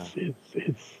 Yeah.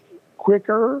 It's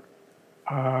quicker.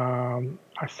 I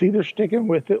see they're sticking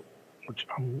with it, which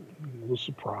I'm a little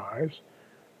surprised.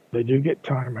 They do get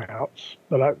timeouts,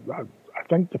 but I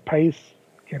think the pace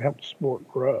can help the sport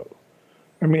grow.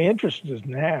 I mean, interest is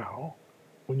now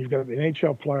when you've got the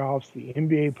NHL playoffs, the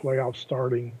NBA playoffs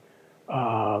starting,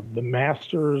 the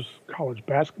Masters, college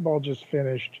basketball just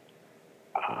finished.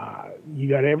 You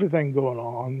got everything going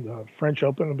on. The French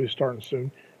Open will be starting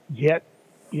soon. Yet,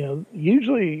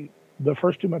 usually the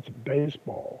first 2 months of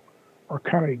baseball are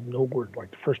kind of ignored,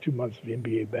 like the first 2 months of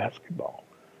NBA basketball.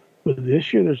 But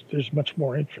this year, there's much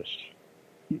more interest.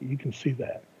 You can see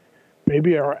that.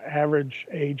 Maybe our average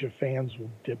age of fans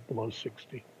will dip below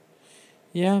 60.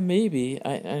 Yeah, maybe.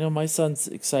 I know my son's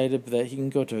excited that he can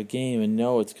go to a game and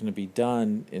know it's going to be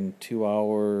done in 2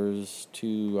 hours,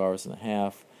 2 hours and a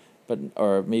half,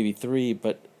 or maybe 3,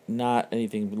 but not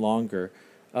anything longer.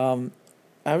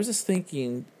 I was just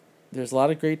thinking, there's a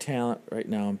lot of great talent right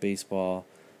now in baseball,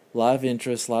 a lot of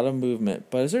interest, a lot of movement.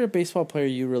 But is there a baseball player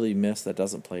you really miss that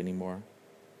doesn't play anymore?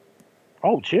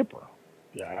 Oh, Chipper.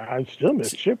 Yeah, I still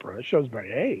miss Chipper. That shows my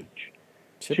age.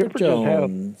 Chipper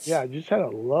Jones. Just had a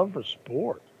love for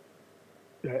sport.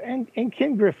 And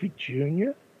Ken Griffey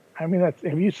Jr. I mean,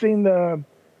 have you seen the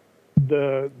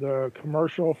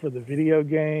commercial for the video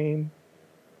game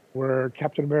where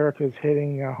Captain America is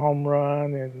hitting a home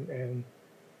run and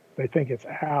they think it's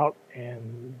out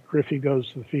and Griffey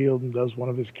goes to the field and does one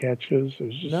of his catches?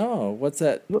 No, what's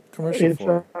that commercial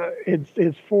for?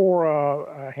 It's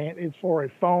for a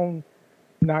phone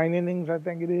 9 innings, I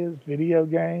think it is, video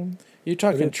game. You're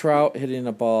talking Trout hitting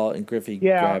a ball and Griffey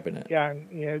grabbing it.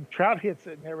 Yeah, Trout hits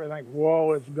it and everything,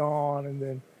 whoa, it's gone, and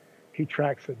then he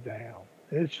tracks it down.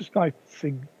 And it's just nice to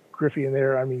see Griffey in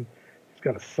there. I mean, he's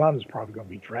got a son who's probably going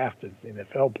to be drafted as an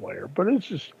NFL player, but it's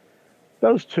just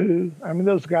those two. I mean,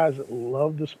 those guys that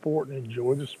love the sport and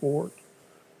enjoy the sport.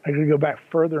 I could go back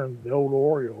further in the old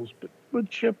Orioles, but with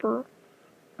Chipper,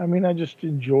 I mean, I just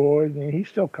enjoyed, and he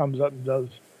still comes up and does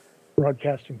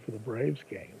broadcasting for the Braves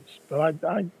games, but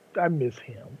I miss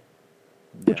him.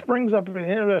 Yeah. Which brings up an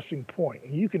interesting point,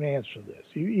 and you can answer this.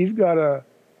 You've got an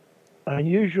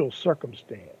unusual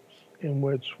circumstance in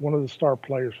which one of the star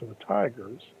players for the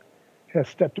Tigers has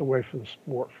stepped away from the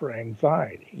sport for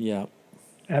anxiety. Yeah.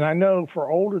 And I know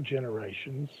for older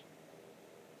generations,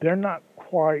 they're not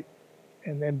quite,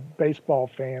 and then baseball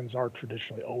fans are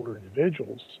traditionally older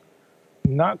individuals,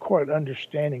 not quite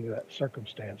understanding that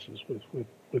circumstances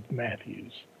with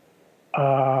Matthews.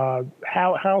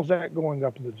 How's that going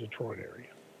up in the Detroit area?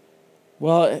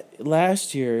 Well,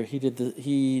 last year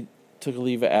he took a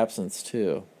leave of absence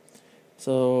too.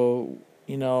 So,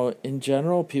 in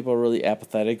general, people are really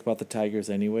apathetic about the Tigers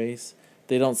anyways.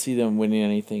 They don't see them winning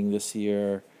anything this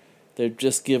year. They're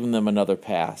just giving them another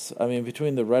pass. I mean,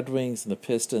 between the Red Wings and the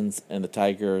Pistons and the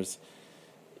Tigers,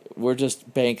 we're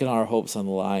just banking our hopes on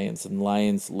the Lions, and the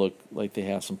Lions look like they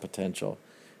have some potential.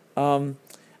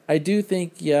 I do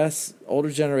think, yes,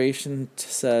 older generation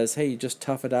says, hey, you just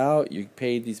tough it out. You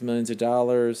paid these millions of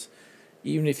dollars.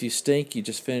 Even if you stink, you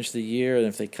just finish the year, and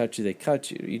if they cut you, they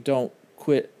cut you. You don't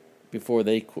quit before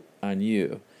they quit on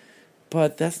you.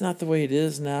 But that's not the way it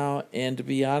is now, and to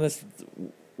be honest,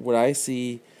 what I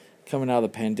see coming out of the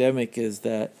pandemic is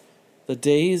that the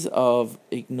days of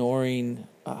ignoring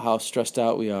how stressed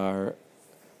out we are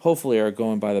hopefully are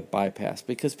going by the bypass,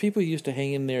 because people used to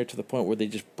hang in there to the point where they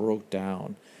just broke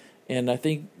down. And I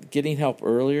think getting help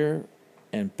earlier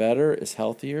and better is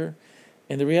healthier.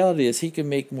 And the reality is he can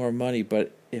make more money,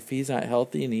 but if he's not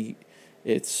healthy and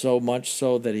it's so much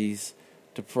so that he's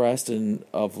depressed and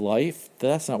of life,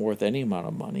 that's not worth any amount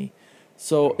of money.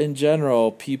 So in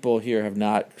general, people here have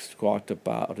not squawked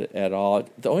about it at all.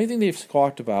 The only thing they've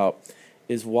squawked about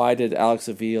is why did Alex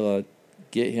Avila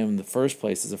get him in the first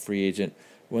place as a free agent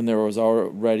when there was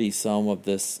already some of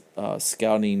this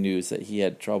scouting news that he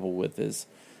had trouble with his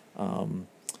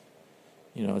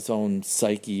his own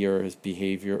psyche or his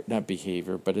behavior, not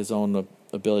behavior, but his own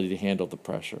ability to handle the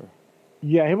pressure.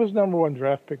 Yeah, he was number one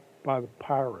draft pick by the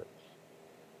Pirates,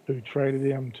 who traded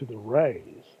him to the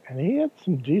Rays. And he had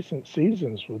some decent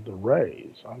seasons with the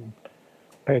Rays. I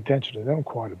pay attention to them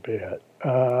quite a bit.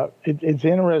 It's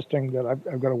interesting that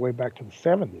I've got to way back to the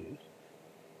 70s.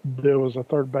 There was a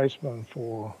third baseman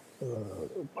for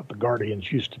what the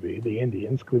Guardians used to be, the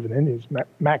Indians, Cleveland Indians,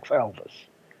 Max Elvis.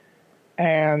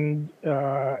 And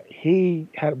he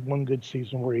had one good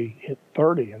season where he hit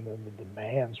 30, and then the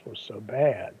demands were so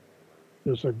bad.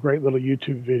 There's a great little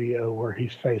YouTube video where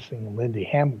he's facing Lindy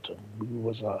Hamilton, who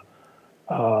was a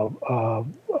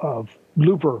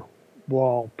blooper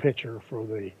wall pitcher for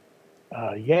the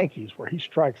Yankees, where he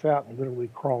strikes out and literally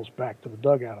crawls back to the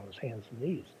dugout on his hands and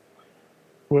knees.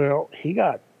 Well, he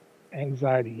got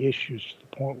anxiety issues to the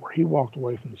point where he walked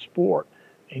away from the sport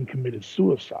and committed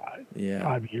suicide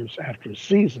 5 years after his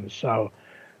season. So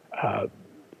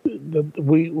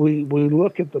we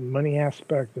look at the money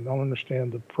aspect and don't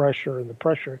understand the pressure, and the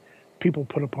pressure people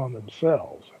put upon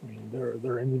themselves. I mean,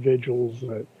 there are individuals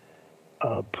that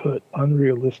put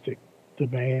unrealistic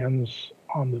demands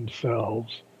on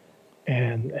themselves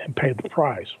and pay the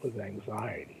price with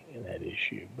anxiety in that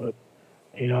issue. But,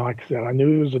 like I said, I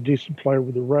knew he was a decent player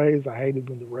with the Rays. I hated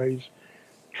when the Rays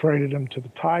traded him to the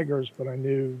Tigers, but I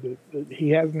knew that he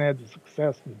hasn't had the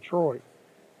success in Detroit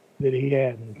that he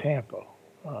had in Tampa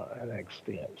at an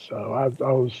extent. So I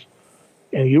was,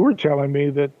 and you were telling me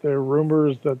that there are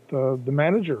rumors that the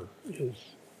manager is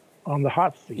on the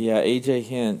hot seat. Yeah, AJ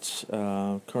Hinch,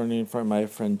 according to my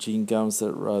friend Gene Gums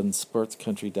that runs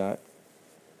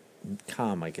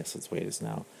sportscountry.com, I guess that's the way it is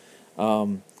now.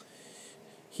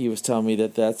 He was telling me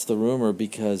that that's the rumor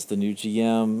because the new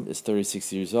GM is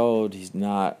 36 years old. He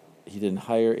didn't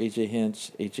hire AJ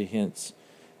Hinch. AJ Hinch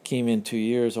came in 2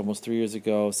 years, almost 3 years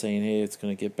ago, saying, hey, it's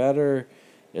going to get better.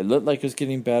 It looked like it was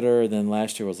getting better. Then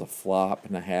last year was a flop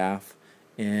and a half.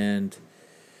 And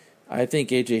I think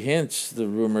AJ Hinch, the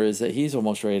rumor is that he's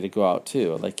almost ready to go out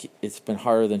too. Like, it's been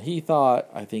harder than he thought.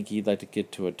 I think he'd like to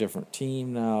get to a different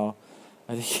team now.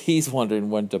 I think he's wondering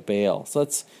when to bail. So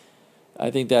I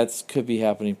think that could be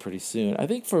happening pretty soon. I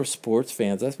think for sports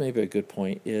fans, that's maybe a good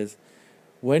point, is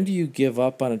when do you give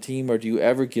up on a team, or do you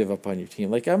ever give up on your team?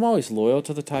 Like, I'm always loyal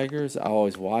to the Tigers. I'll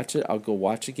always watch it. I'll go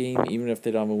watch a game, even if they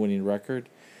don't have a winning record.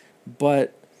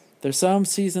 But there's some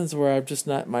seasons where I'm just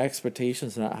not, my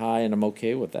expectations are not high, and I'm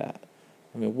okay with that.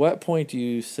 I mean, what point do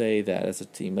you say that as a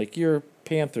team? Like, your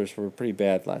Panthers were pretty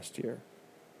bad last year.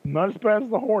 Not as bad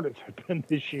as the Hornets have been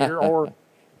this year, or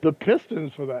the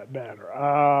Pistons for that matter.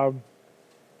 I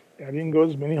didn't go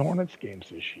to as many Hornets games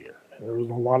this year. There was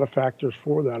a lot of factors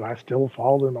for that. I still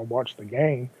followed them and watched the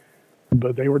game,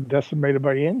 but they were decimated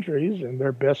by injuries, and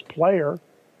their best player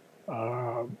is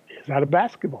out of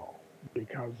basketball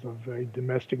because of a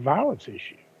domestic violence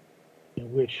issue,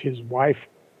 in which his wife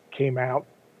came out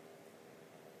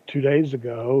 2 days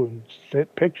ago and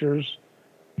sent pictures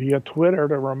via Twitter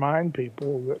to remind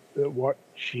people that what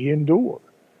she endured.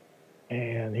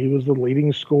 And he was the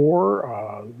leading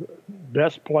scorer.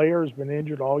 Best player has been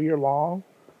injured all year long,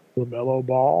 LaMelo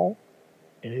Ball,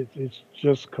 and it's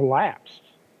just collapsed.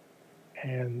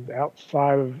 And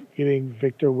outside of getting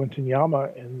Victor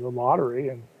Wembanyama in the lottery,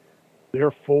 and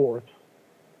they're fourth,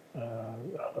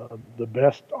 the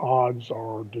best odds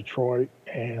are Detroit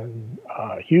and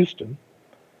Houston.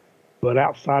 But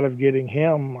outside of getting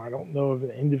him, I don't know if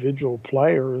an individual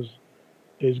player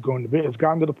is going to be. It's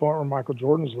gotten to the point where Michael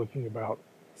Jordan's looking about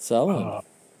selling.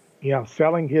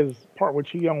 Selling his part,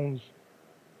 which he owns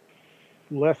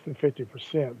less than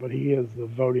 50%, but he is the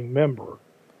voting member.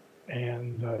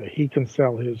 And he can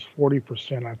sell his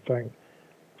 40%, I think,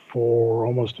 for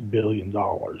almost $1 billion,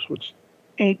 which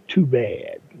ain't too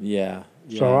bad. Yeah.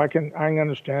 So I can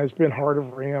understand. It's been harder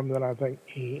for him than I think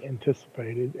he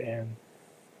anticipated. And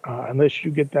unless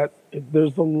you get that,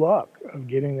 there's the luck of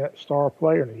getting that star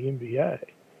player in the NBA.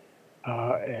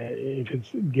 If it's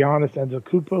Giannis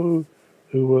Antetokounmpo,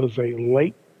 who was a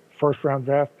late first-round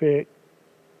draft pick,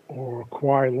 or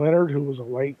Kawhi Leonard, who was a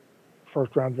late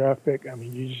first-round draft pick, I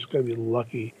mean, you just got to be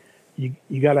lucky. You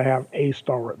got to have a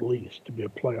star at least to be a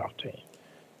playoff team,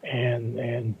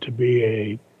 and to be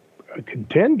a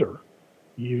contender,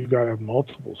 you've got to have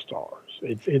multiple stars.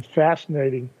 It's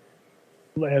fascinating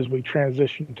as we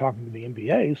transition talking to the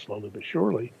NBA slowly but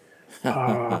surely.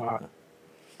 The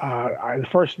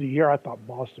first of the year, I thought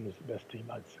Boston was the best team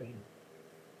I'd seen,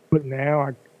 but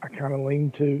now I kind of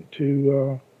lean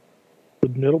to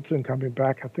with Middleton coming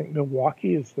back. I think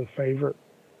Milwaukee is the favorite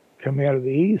coming out of the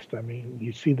East. I mean,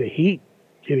 you see the Heat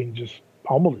getting just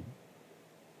pummeled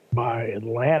by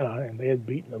Atlanta, and they had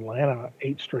beaten Atlanta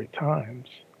 8 straight times.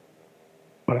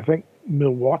 But I think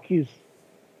Milwaukee's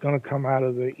going to come out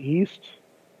of the East,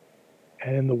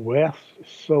 and in the West,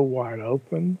 it's so wide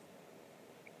open.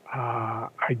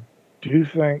 I do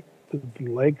think that the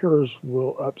Lakers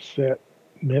will upset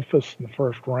Memphis in the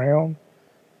first round.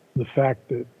 The fact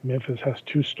that Memphis has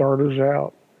 2 starters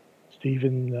out,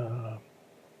 Steven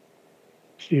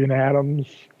Adams,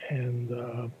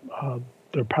 and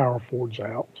their power forwards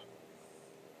out.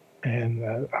 And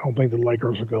I don't think the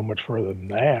Lakers will go much further than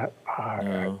that.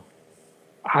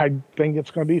 I think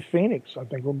it's going to be Phoenix. I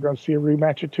think we're going to see a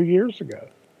rematch of 2 years ago.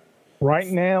 Right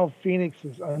now, Phoenix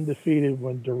is undefeated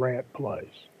when Durant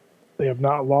plays. They have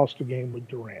not lost a game with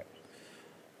Durant.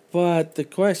 But the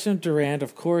question of Durant,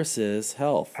 of course, is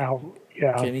health.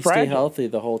 Can he stay healthy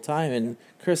the whole time? And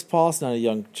Chris Paul's not a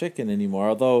young chicken anymore,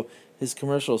 although his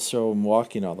commercials show him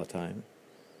walking all the time.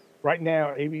 Right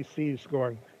now, ABC is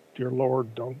going, dear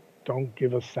Lord, don't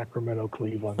give us Sacramento,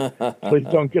 Cleveland. Please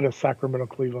don't get us Sacramento,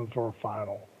 Cleveland for a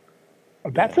final.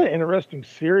 That's an interesting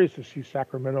series to see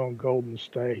Sacramento and Golden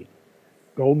State.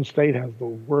 Golden State has the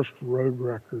worst road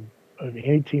record of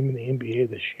any team in the NBA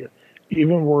this year,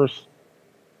 even worse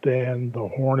than the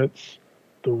Hornets,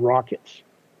 the Rockets,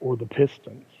 or the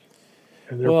Pistons.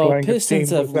 And they're playing Pistons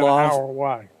have lost an hour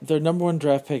away. Their number 1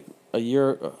 draft pick a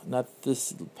year, not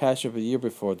this past year, but a year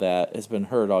before that, has been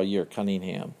hurt all year,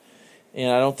 Cunningham.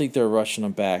 And I don't think they're rushing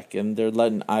him back. And they're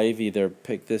letting Ivy, their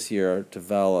pick this year,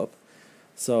 develop.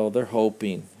 So they're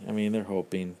hoping. They're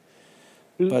hoping.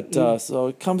 But so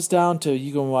it comes down to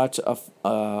you can watch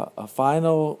a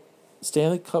final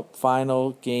Stanley Cup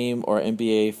final game or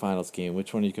NBA finals game.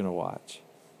 Which one are you going to watch?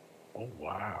 Oh,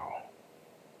 wow.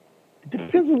 It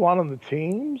depends a lot on the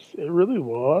teams. It really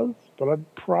was. But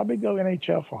I'd probably go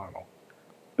NHL final.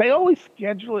 They always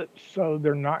schedule it so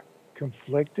they're not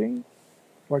conflicting.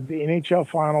 Like the NHL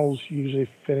finals usually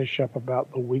finish up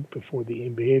about the week before the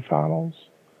NBA finals.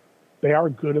 They are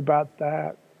good about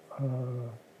that.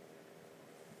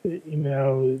 And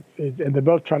they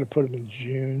both try to put them in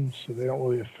June, so they don't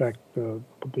really affect the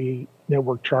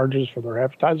network charges for their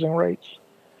advertising rates.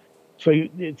 So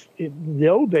in the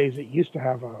old days, it used to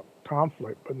have a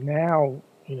conflict, but now,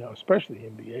 especially the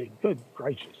NBA, good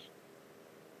gracious,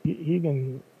 you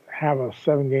can have a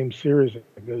 7-game series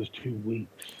that goes 2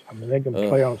 weeks. I mean, they can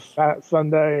play on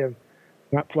Sunday and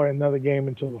not play another game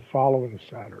until the following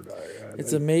Saturday.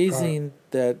 It's amazing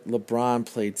that LeBron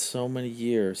played so many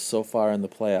years so far in the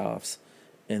playoffs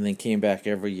and then came back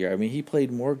every year. I mean, he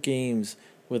played more games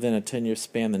within a 10-year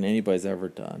span than anybody's ever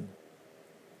done.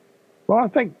 Well, I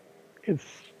think it's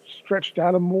stretched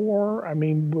out more. I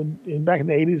mean, back in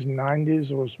the 80s and 90s,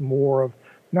 there was more of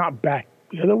not back.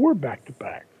 There were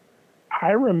back-to-back.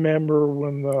 I remember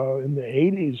when in the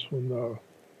 80s when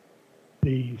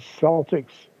the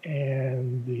Celtics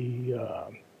and the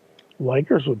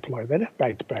Lakers would play, they'd have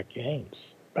back-to-back games,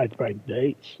 back-to-back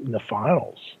dates in the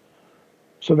finals.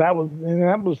 So that was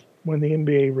when the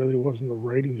NBA really wasn't the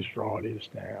ratings draw it is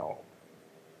now.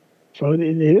 So it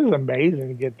is amazing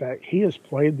to get that. He has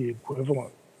played the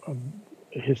equivalent of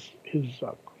his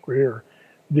career,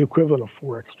 the equivalent of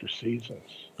 4 extra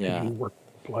seasons. Yeah. If you work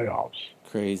playoffs.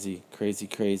 Crazy, crazy,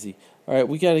 crazy. All right,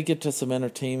 we got to get to some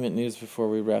entertainment news before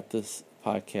we wrap this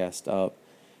podcast up.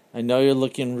 I know you're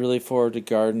looking really forward to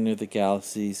Garden of the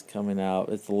Galaxies coming out.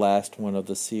 It's the last one of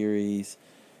the series.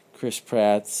 Chris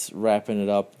Pratt's wrapping it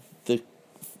up. The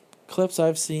clips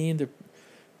I've seen, the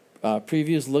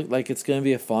previews look like it's going to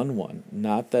be a fun one.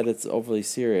 Not that it's overly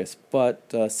serious,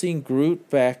 but seeing Groot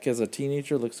back as a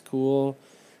teenager looks cool.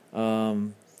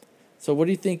 So what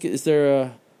do you think? Is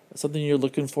there something you're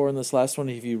looking for in this last one?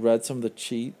 Have you read some of the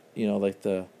cheat, like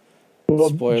the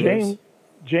spoilers?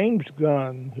 James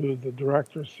Gunn, who the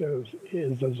director says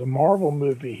is as a Marvel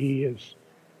movie, he is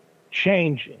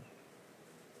changing.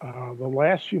 The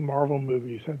last few Marvel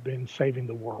movies have been saving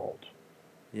the world.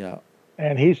 Yeah.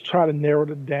 And he's trying to narrow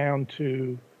it down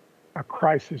to a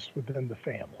crisis within the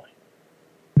family.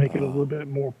 Make it a little bit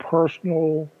more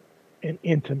personal and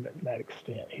intimate in that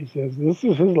extent. He says this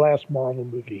is his last Marvel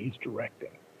movie he's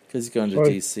directing. Because he's going to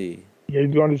DC. Yeah,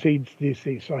 he's going to see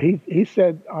DC. So he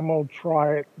said, I'm going to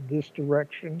try it this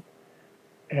direction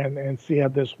and see how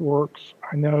this works.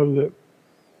 I know that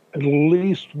at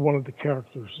least one of the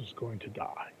characters is going to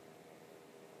die.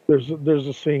 There's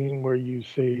a scene where you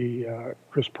see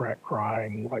Chris Pratt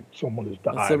crying like someone has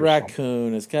died. It's the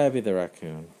raccoon. It's got to be the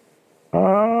raccoon. I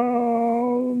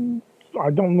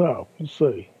don't know. We'll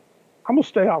see. I'm going to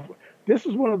stay off. This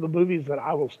is one of the movies that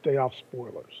I will stay off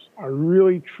spoilers. I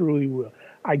really, truly will.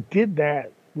 I did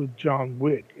that with John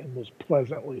Wick and was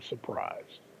pleasantly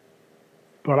surprised.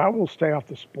 But I will stay off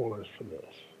the spoilers for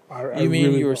this. You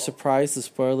mean you were surprised the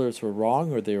spoilers were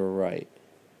wrong or they were right?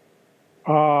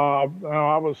 No,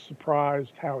 I was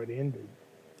surprised how it ended.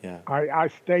 Yeah. I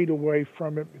stayed away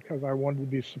from it because I wanted to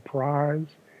be surprised,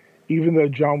 even though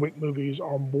John Wick movies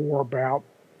are more about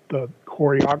the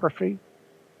choreography.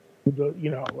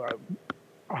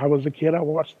 I was a kid, I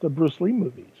watched the Bruce Lee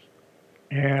movies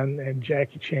and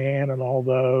Jackie Chan and all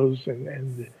those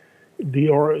and the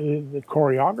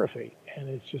choreography, and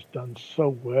it's just done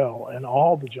so well in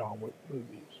all the John Wick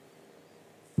movies.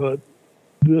 But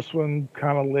this one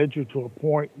kind of led you to a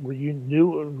point where you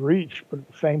knew it would reach, but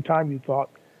at the same time you thought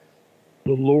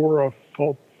the lure of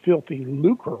filthy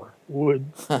lucre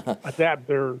would adapt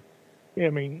their. I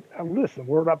mean, listen,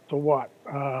 we're up to what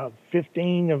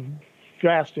 15 of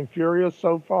Fast and Furious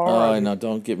so far. Oh, I know.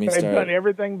 Don't get me started. They've done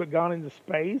everything but gone into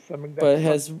space. I mean, but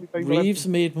has Reeves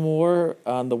made more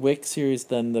on the Wick series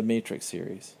than the Matrix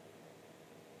series?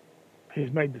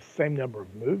 He's made the same number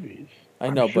of movies. I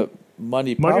know, sure. But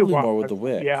money probably more with the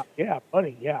Wick. Yeah,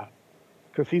 money,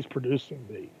 because he's producing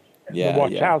these. And yeah, the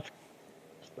Wachowski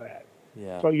that.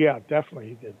 Yeah. So yeah, definitely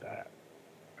he did that,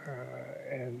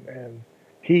 and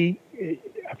he,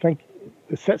 I think,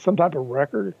 to set some type of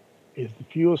record, is the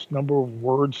fewest number of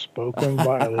words spoken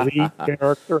by a lead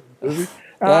character in the movie.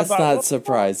 That's not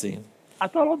surprising. I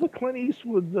thought all the Clint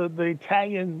Eastwood, the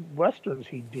Italian westerns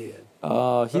he did.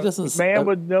 He doesn't. Man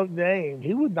with no name.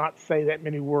 He would not say that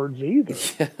many words either.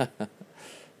 Yeah.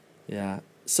 Yeah.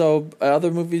 So,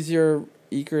 other movies you're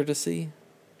eager to see?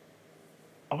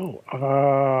 Oh,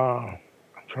 I'm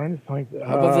trying to think.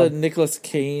 How about the Nicolas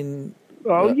Cage?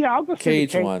 Oh yeah, I'll go see the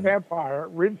Cage one. Vampire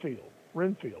Renfield.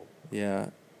 Yeah.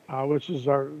 Which is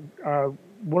one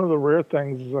of the rare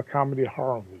things is a comedy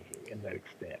horror movie in that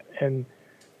extent, and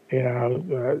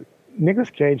Nicolas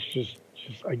Cage just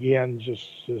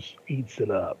eats it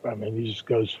up. I mean, he just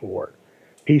goes for it.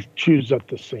 He chews up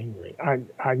the scenery.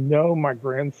 I know my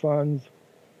grandsons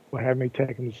will have me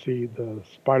take them to see the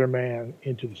Spider-Man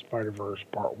Into the Spider-Verse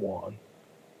Part 1,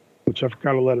 which I've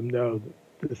got to let them know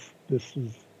that this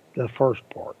is the first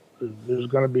part. It's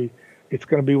going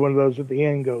to be one of those at the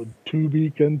end go, to be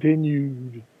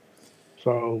continued.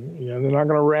 So, they're not going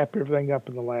to wrap everything up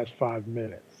in the last 5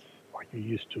 minutes like you're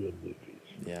used to in movies.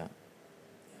 Yeah.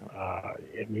 I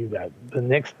mean, that the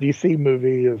next DC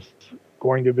movie is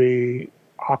going to be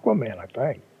Aquaman, I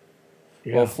think.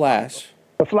 Yeah. Well, Flash.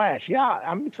 The Flash, yeah.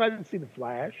 I'm excited to see The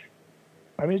Flash.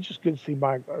 I mean, it's just good to see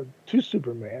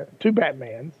two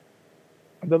Batmans,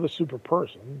 another super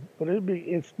person. But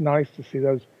it's nice to see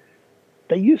those.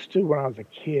 They used to when I was a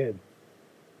kid,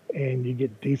 and you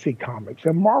get DC comics,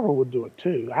 and Marvel would do it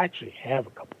too. I actually have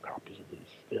a couple copies of these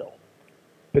still.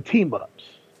 The team ups.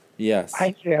 Yes.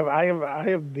 I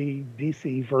have the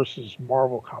DC versus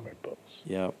Marvel comic books.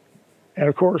 Yep. And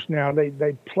of course now they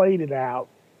played it out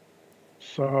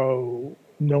so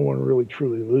no one really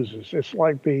truly loses. It's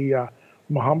like the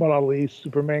Muhammad Ali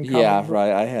Superman comic book.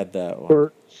 Right. I had that one.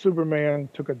 Where Superman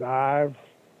took a dive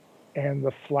and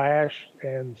the Flash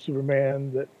and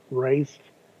Superman that raced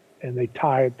and they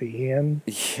tie at the end.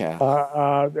 Yeah.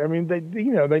 I mean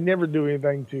they never do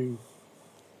anything to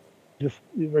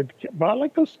but I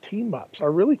like those team ups. I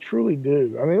really truly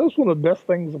do. I mean, that was one of the best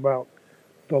things about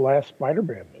the last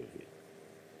Spider-Man movie.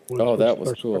 That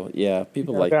was cool. Yeah,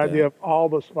 people like the that. idea of all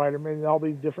the Spider-Man and all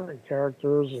these different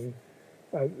characters, and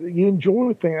you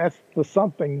enjoy things. That's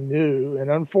something new, and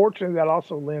unfortunately, that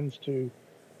also lends to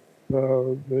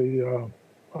the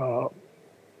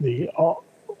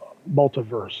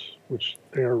multiverse, which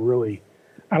they're really.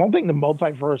 I don't think the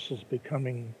multiverse is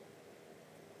becoming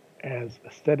as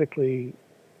aesthetically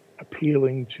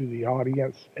appealing to the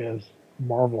audience as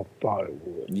Marvel thought it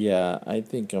would. Yeah, I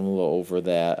think I'm a little over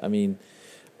that. I mean,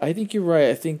 I think you're right.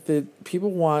 I think that people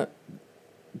want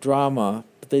drama,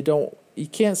 but they don't. You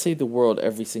can't save the world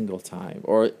every single time,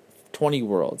 or 20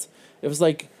 worlds. It was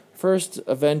like first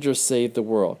Avengers saved the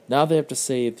world. Now they have to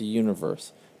save the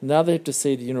universe. Now they have to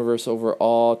save the universe over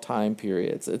all time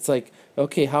periods. It's like,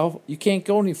 okay, how you can't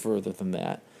go any further than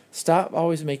that. Stop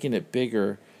always making it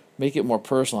bigger. Make it more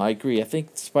personal. I agree. I think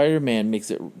Spider-Man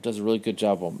does a really good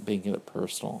job of making it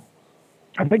personal.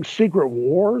 I think Secret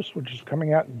Wars, which is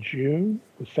coming out in June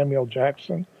with Samuel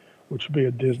Jackson, which will be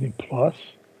a Disney Plus,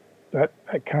 that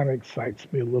kind of excites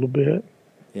me a little bit.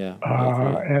 Yeah.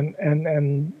 And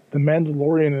The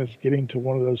Mandalorian is getting to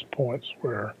one of those points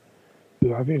where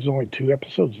I think there's only 2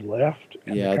 episodes left.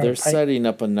 Yeah, they're setting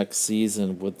up a next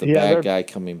season with the bad guy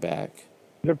coming back.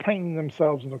 They're painting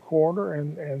themselves in a corner,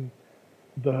 and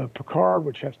the Picard,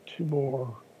 which has 2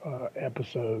 more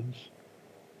episodes,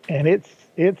 and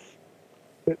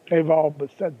they've all but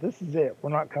said, this is it. We're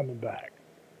not coming back.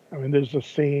 I mean, there's a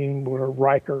scene where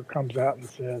Riker comes out and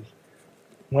says,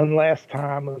 one last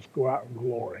time, let's go out in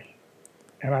glory.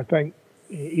 And I think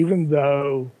even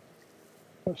though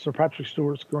Sir Patrick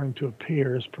Stewart's going to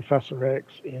appear as Professor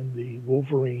X in the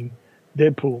Wolverine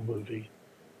Deadpool movie,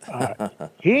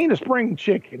 he ain't a spring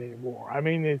chicken anymore. I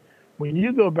mean, when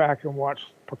you go back and watch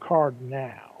Picard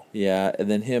now, yeah, and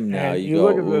then him now, you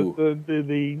go, look at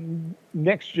the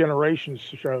next generation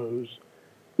shows,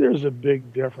 there's a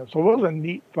big difference. So it was a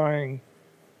neat thing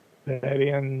that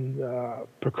in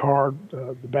Picard,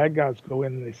 the bad guys go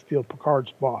in and they steal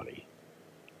Picard's body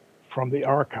from the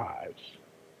archives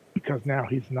because now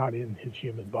he's not in his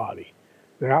human body.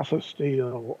 They also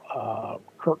steal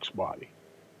Kirk's body.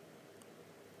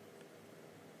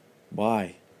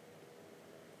 Why?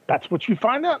 That's what you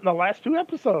find out in the last 2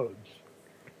 episodes.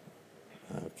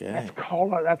 Okay. That's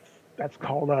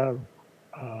called a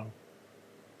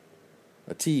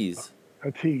tease.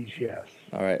 A tease, yes.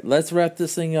 All right, let's wrap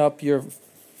this thing up. Your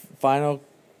final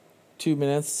 2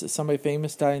 minutes. Somebody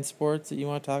famous died in sports that you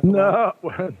want to talk about?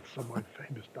 No, somebody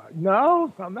famous died.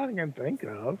 No, I'm not going to think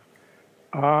of.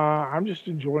 I'm just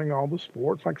enjoying all the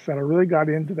sports. Like I said, I really got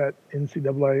into that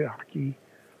NCAA hockey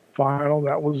final.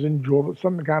 That was enjoyable.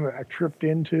 Something kind of I tripped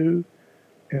into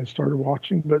and started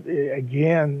watching. But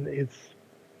again,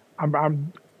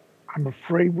 I'm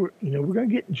afraid we're going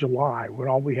to get in July when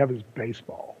all we have is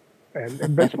baseball,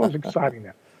 and baseball is exciting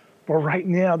now. But right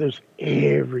now, there's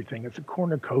everything. It's a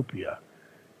cornucopia,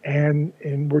 and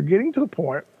we're getting to the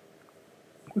point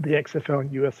with the XFL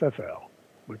and USFL,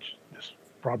 which this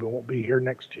probably won't be here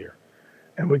next year,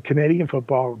 and with Canadian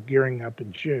football gearing up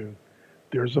in June.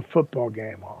 There's a football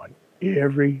game on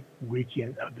every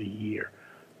weekend of the year.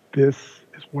 This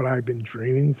is what I've been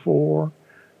dreaming for.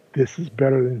 This is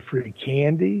better than free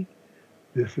candy.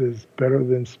 This is better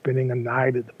than spending a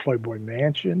night at the Playboy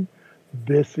Mansion.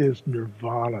 This is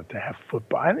nirvana to have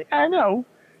football. I know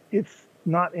it's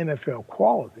not NFL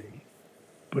quality,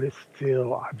 but it's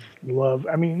still, I just love,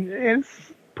 I mean,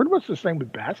 it's pretty much the same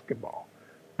with basketball,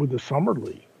 with the summer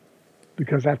league.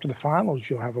 Because after the finals,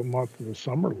 you'll have a month of the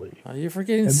summer league. You're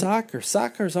forgetting soccer.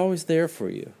 Soccer's always there for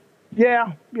you.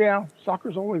 Yeah.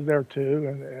 Soccer's always there, too.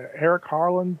 And Eric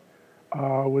Harland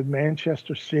with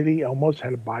Manchester City almost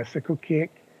had a bicycle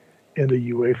kick in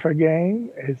the UEFA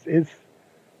game. It's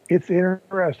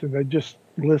interesting. They just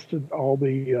listed all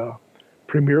the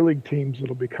Premier League teams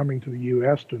that'll be coming to the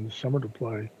U.S. during the summer to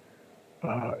play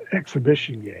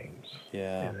exhibition games.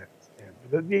 Yeah.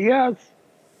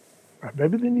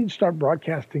 Maybe they need to start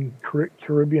broadcasting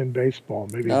Caribbean baseball.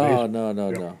 Maybe. No.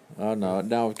 Oh no!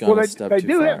 Now we've gone a step too far. They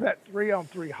do have that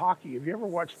 3-on-3 hockey. Have you ever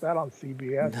watched that on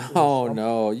CBS?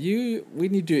 No. We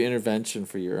need to do intervention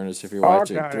for you, Ernest. If you're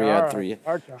watching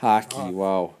 3-on-3 hockey,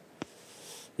 wow.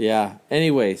 Yeah.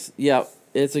 Anyways, yeah.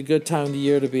 It's a good time of the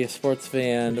year to be a sports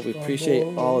fan. We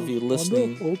appreciate all of you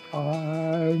listening. Wonderful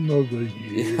time of the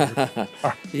year.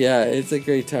 Yeah, it's a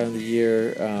great time of the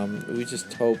year. We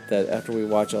just hope that after we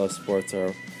watch all the sports,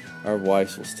 our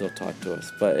wives will still talk to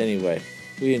us. But anyway,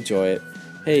 we enjoy it.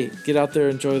 Hey, get out there,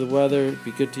 enjoy the weather,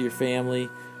 be good to your family.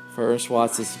 For Ernest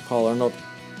Watts, this is Paul Arnold.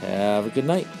 Have a good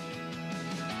night.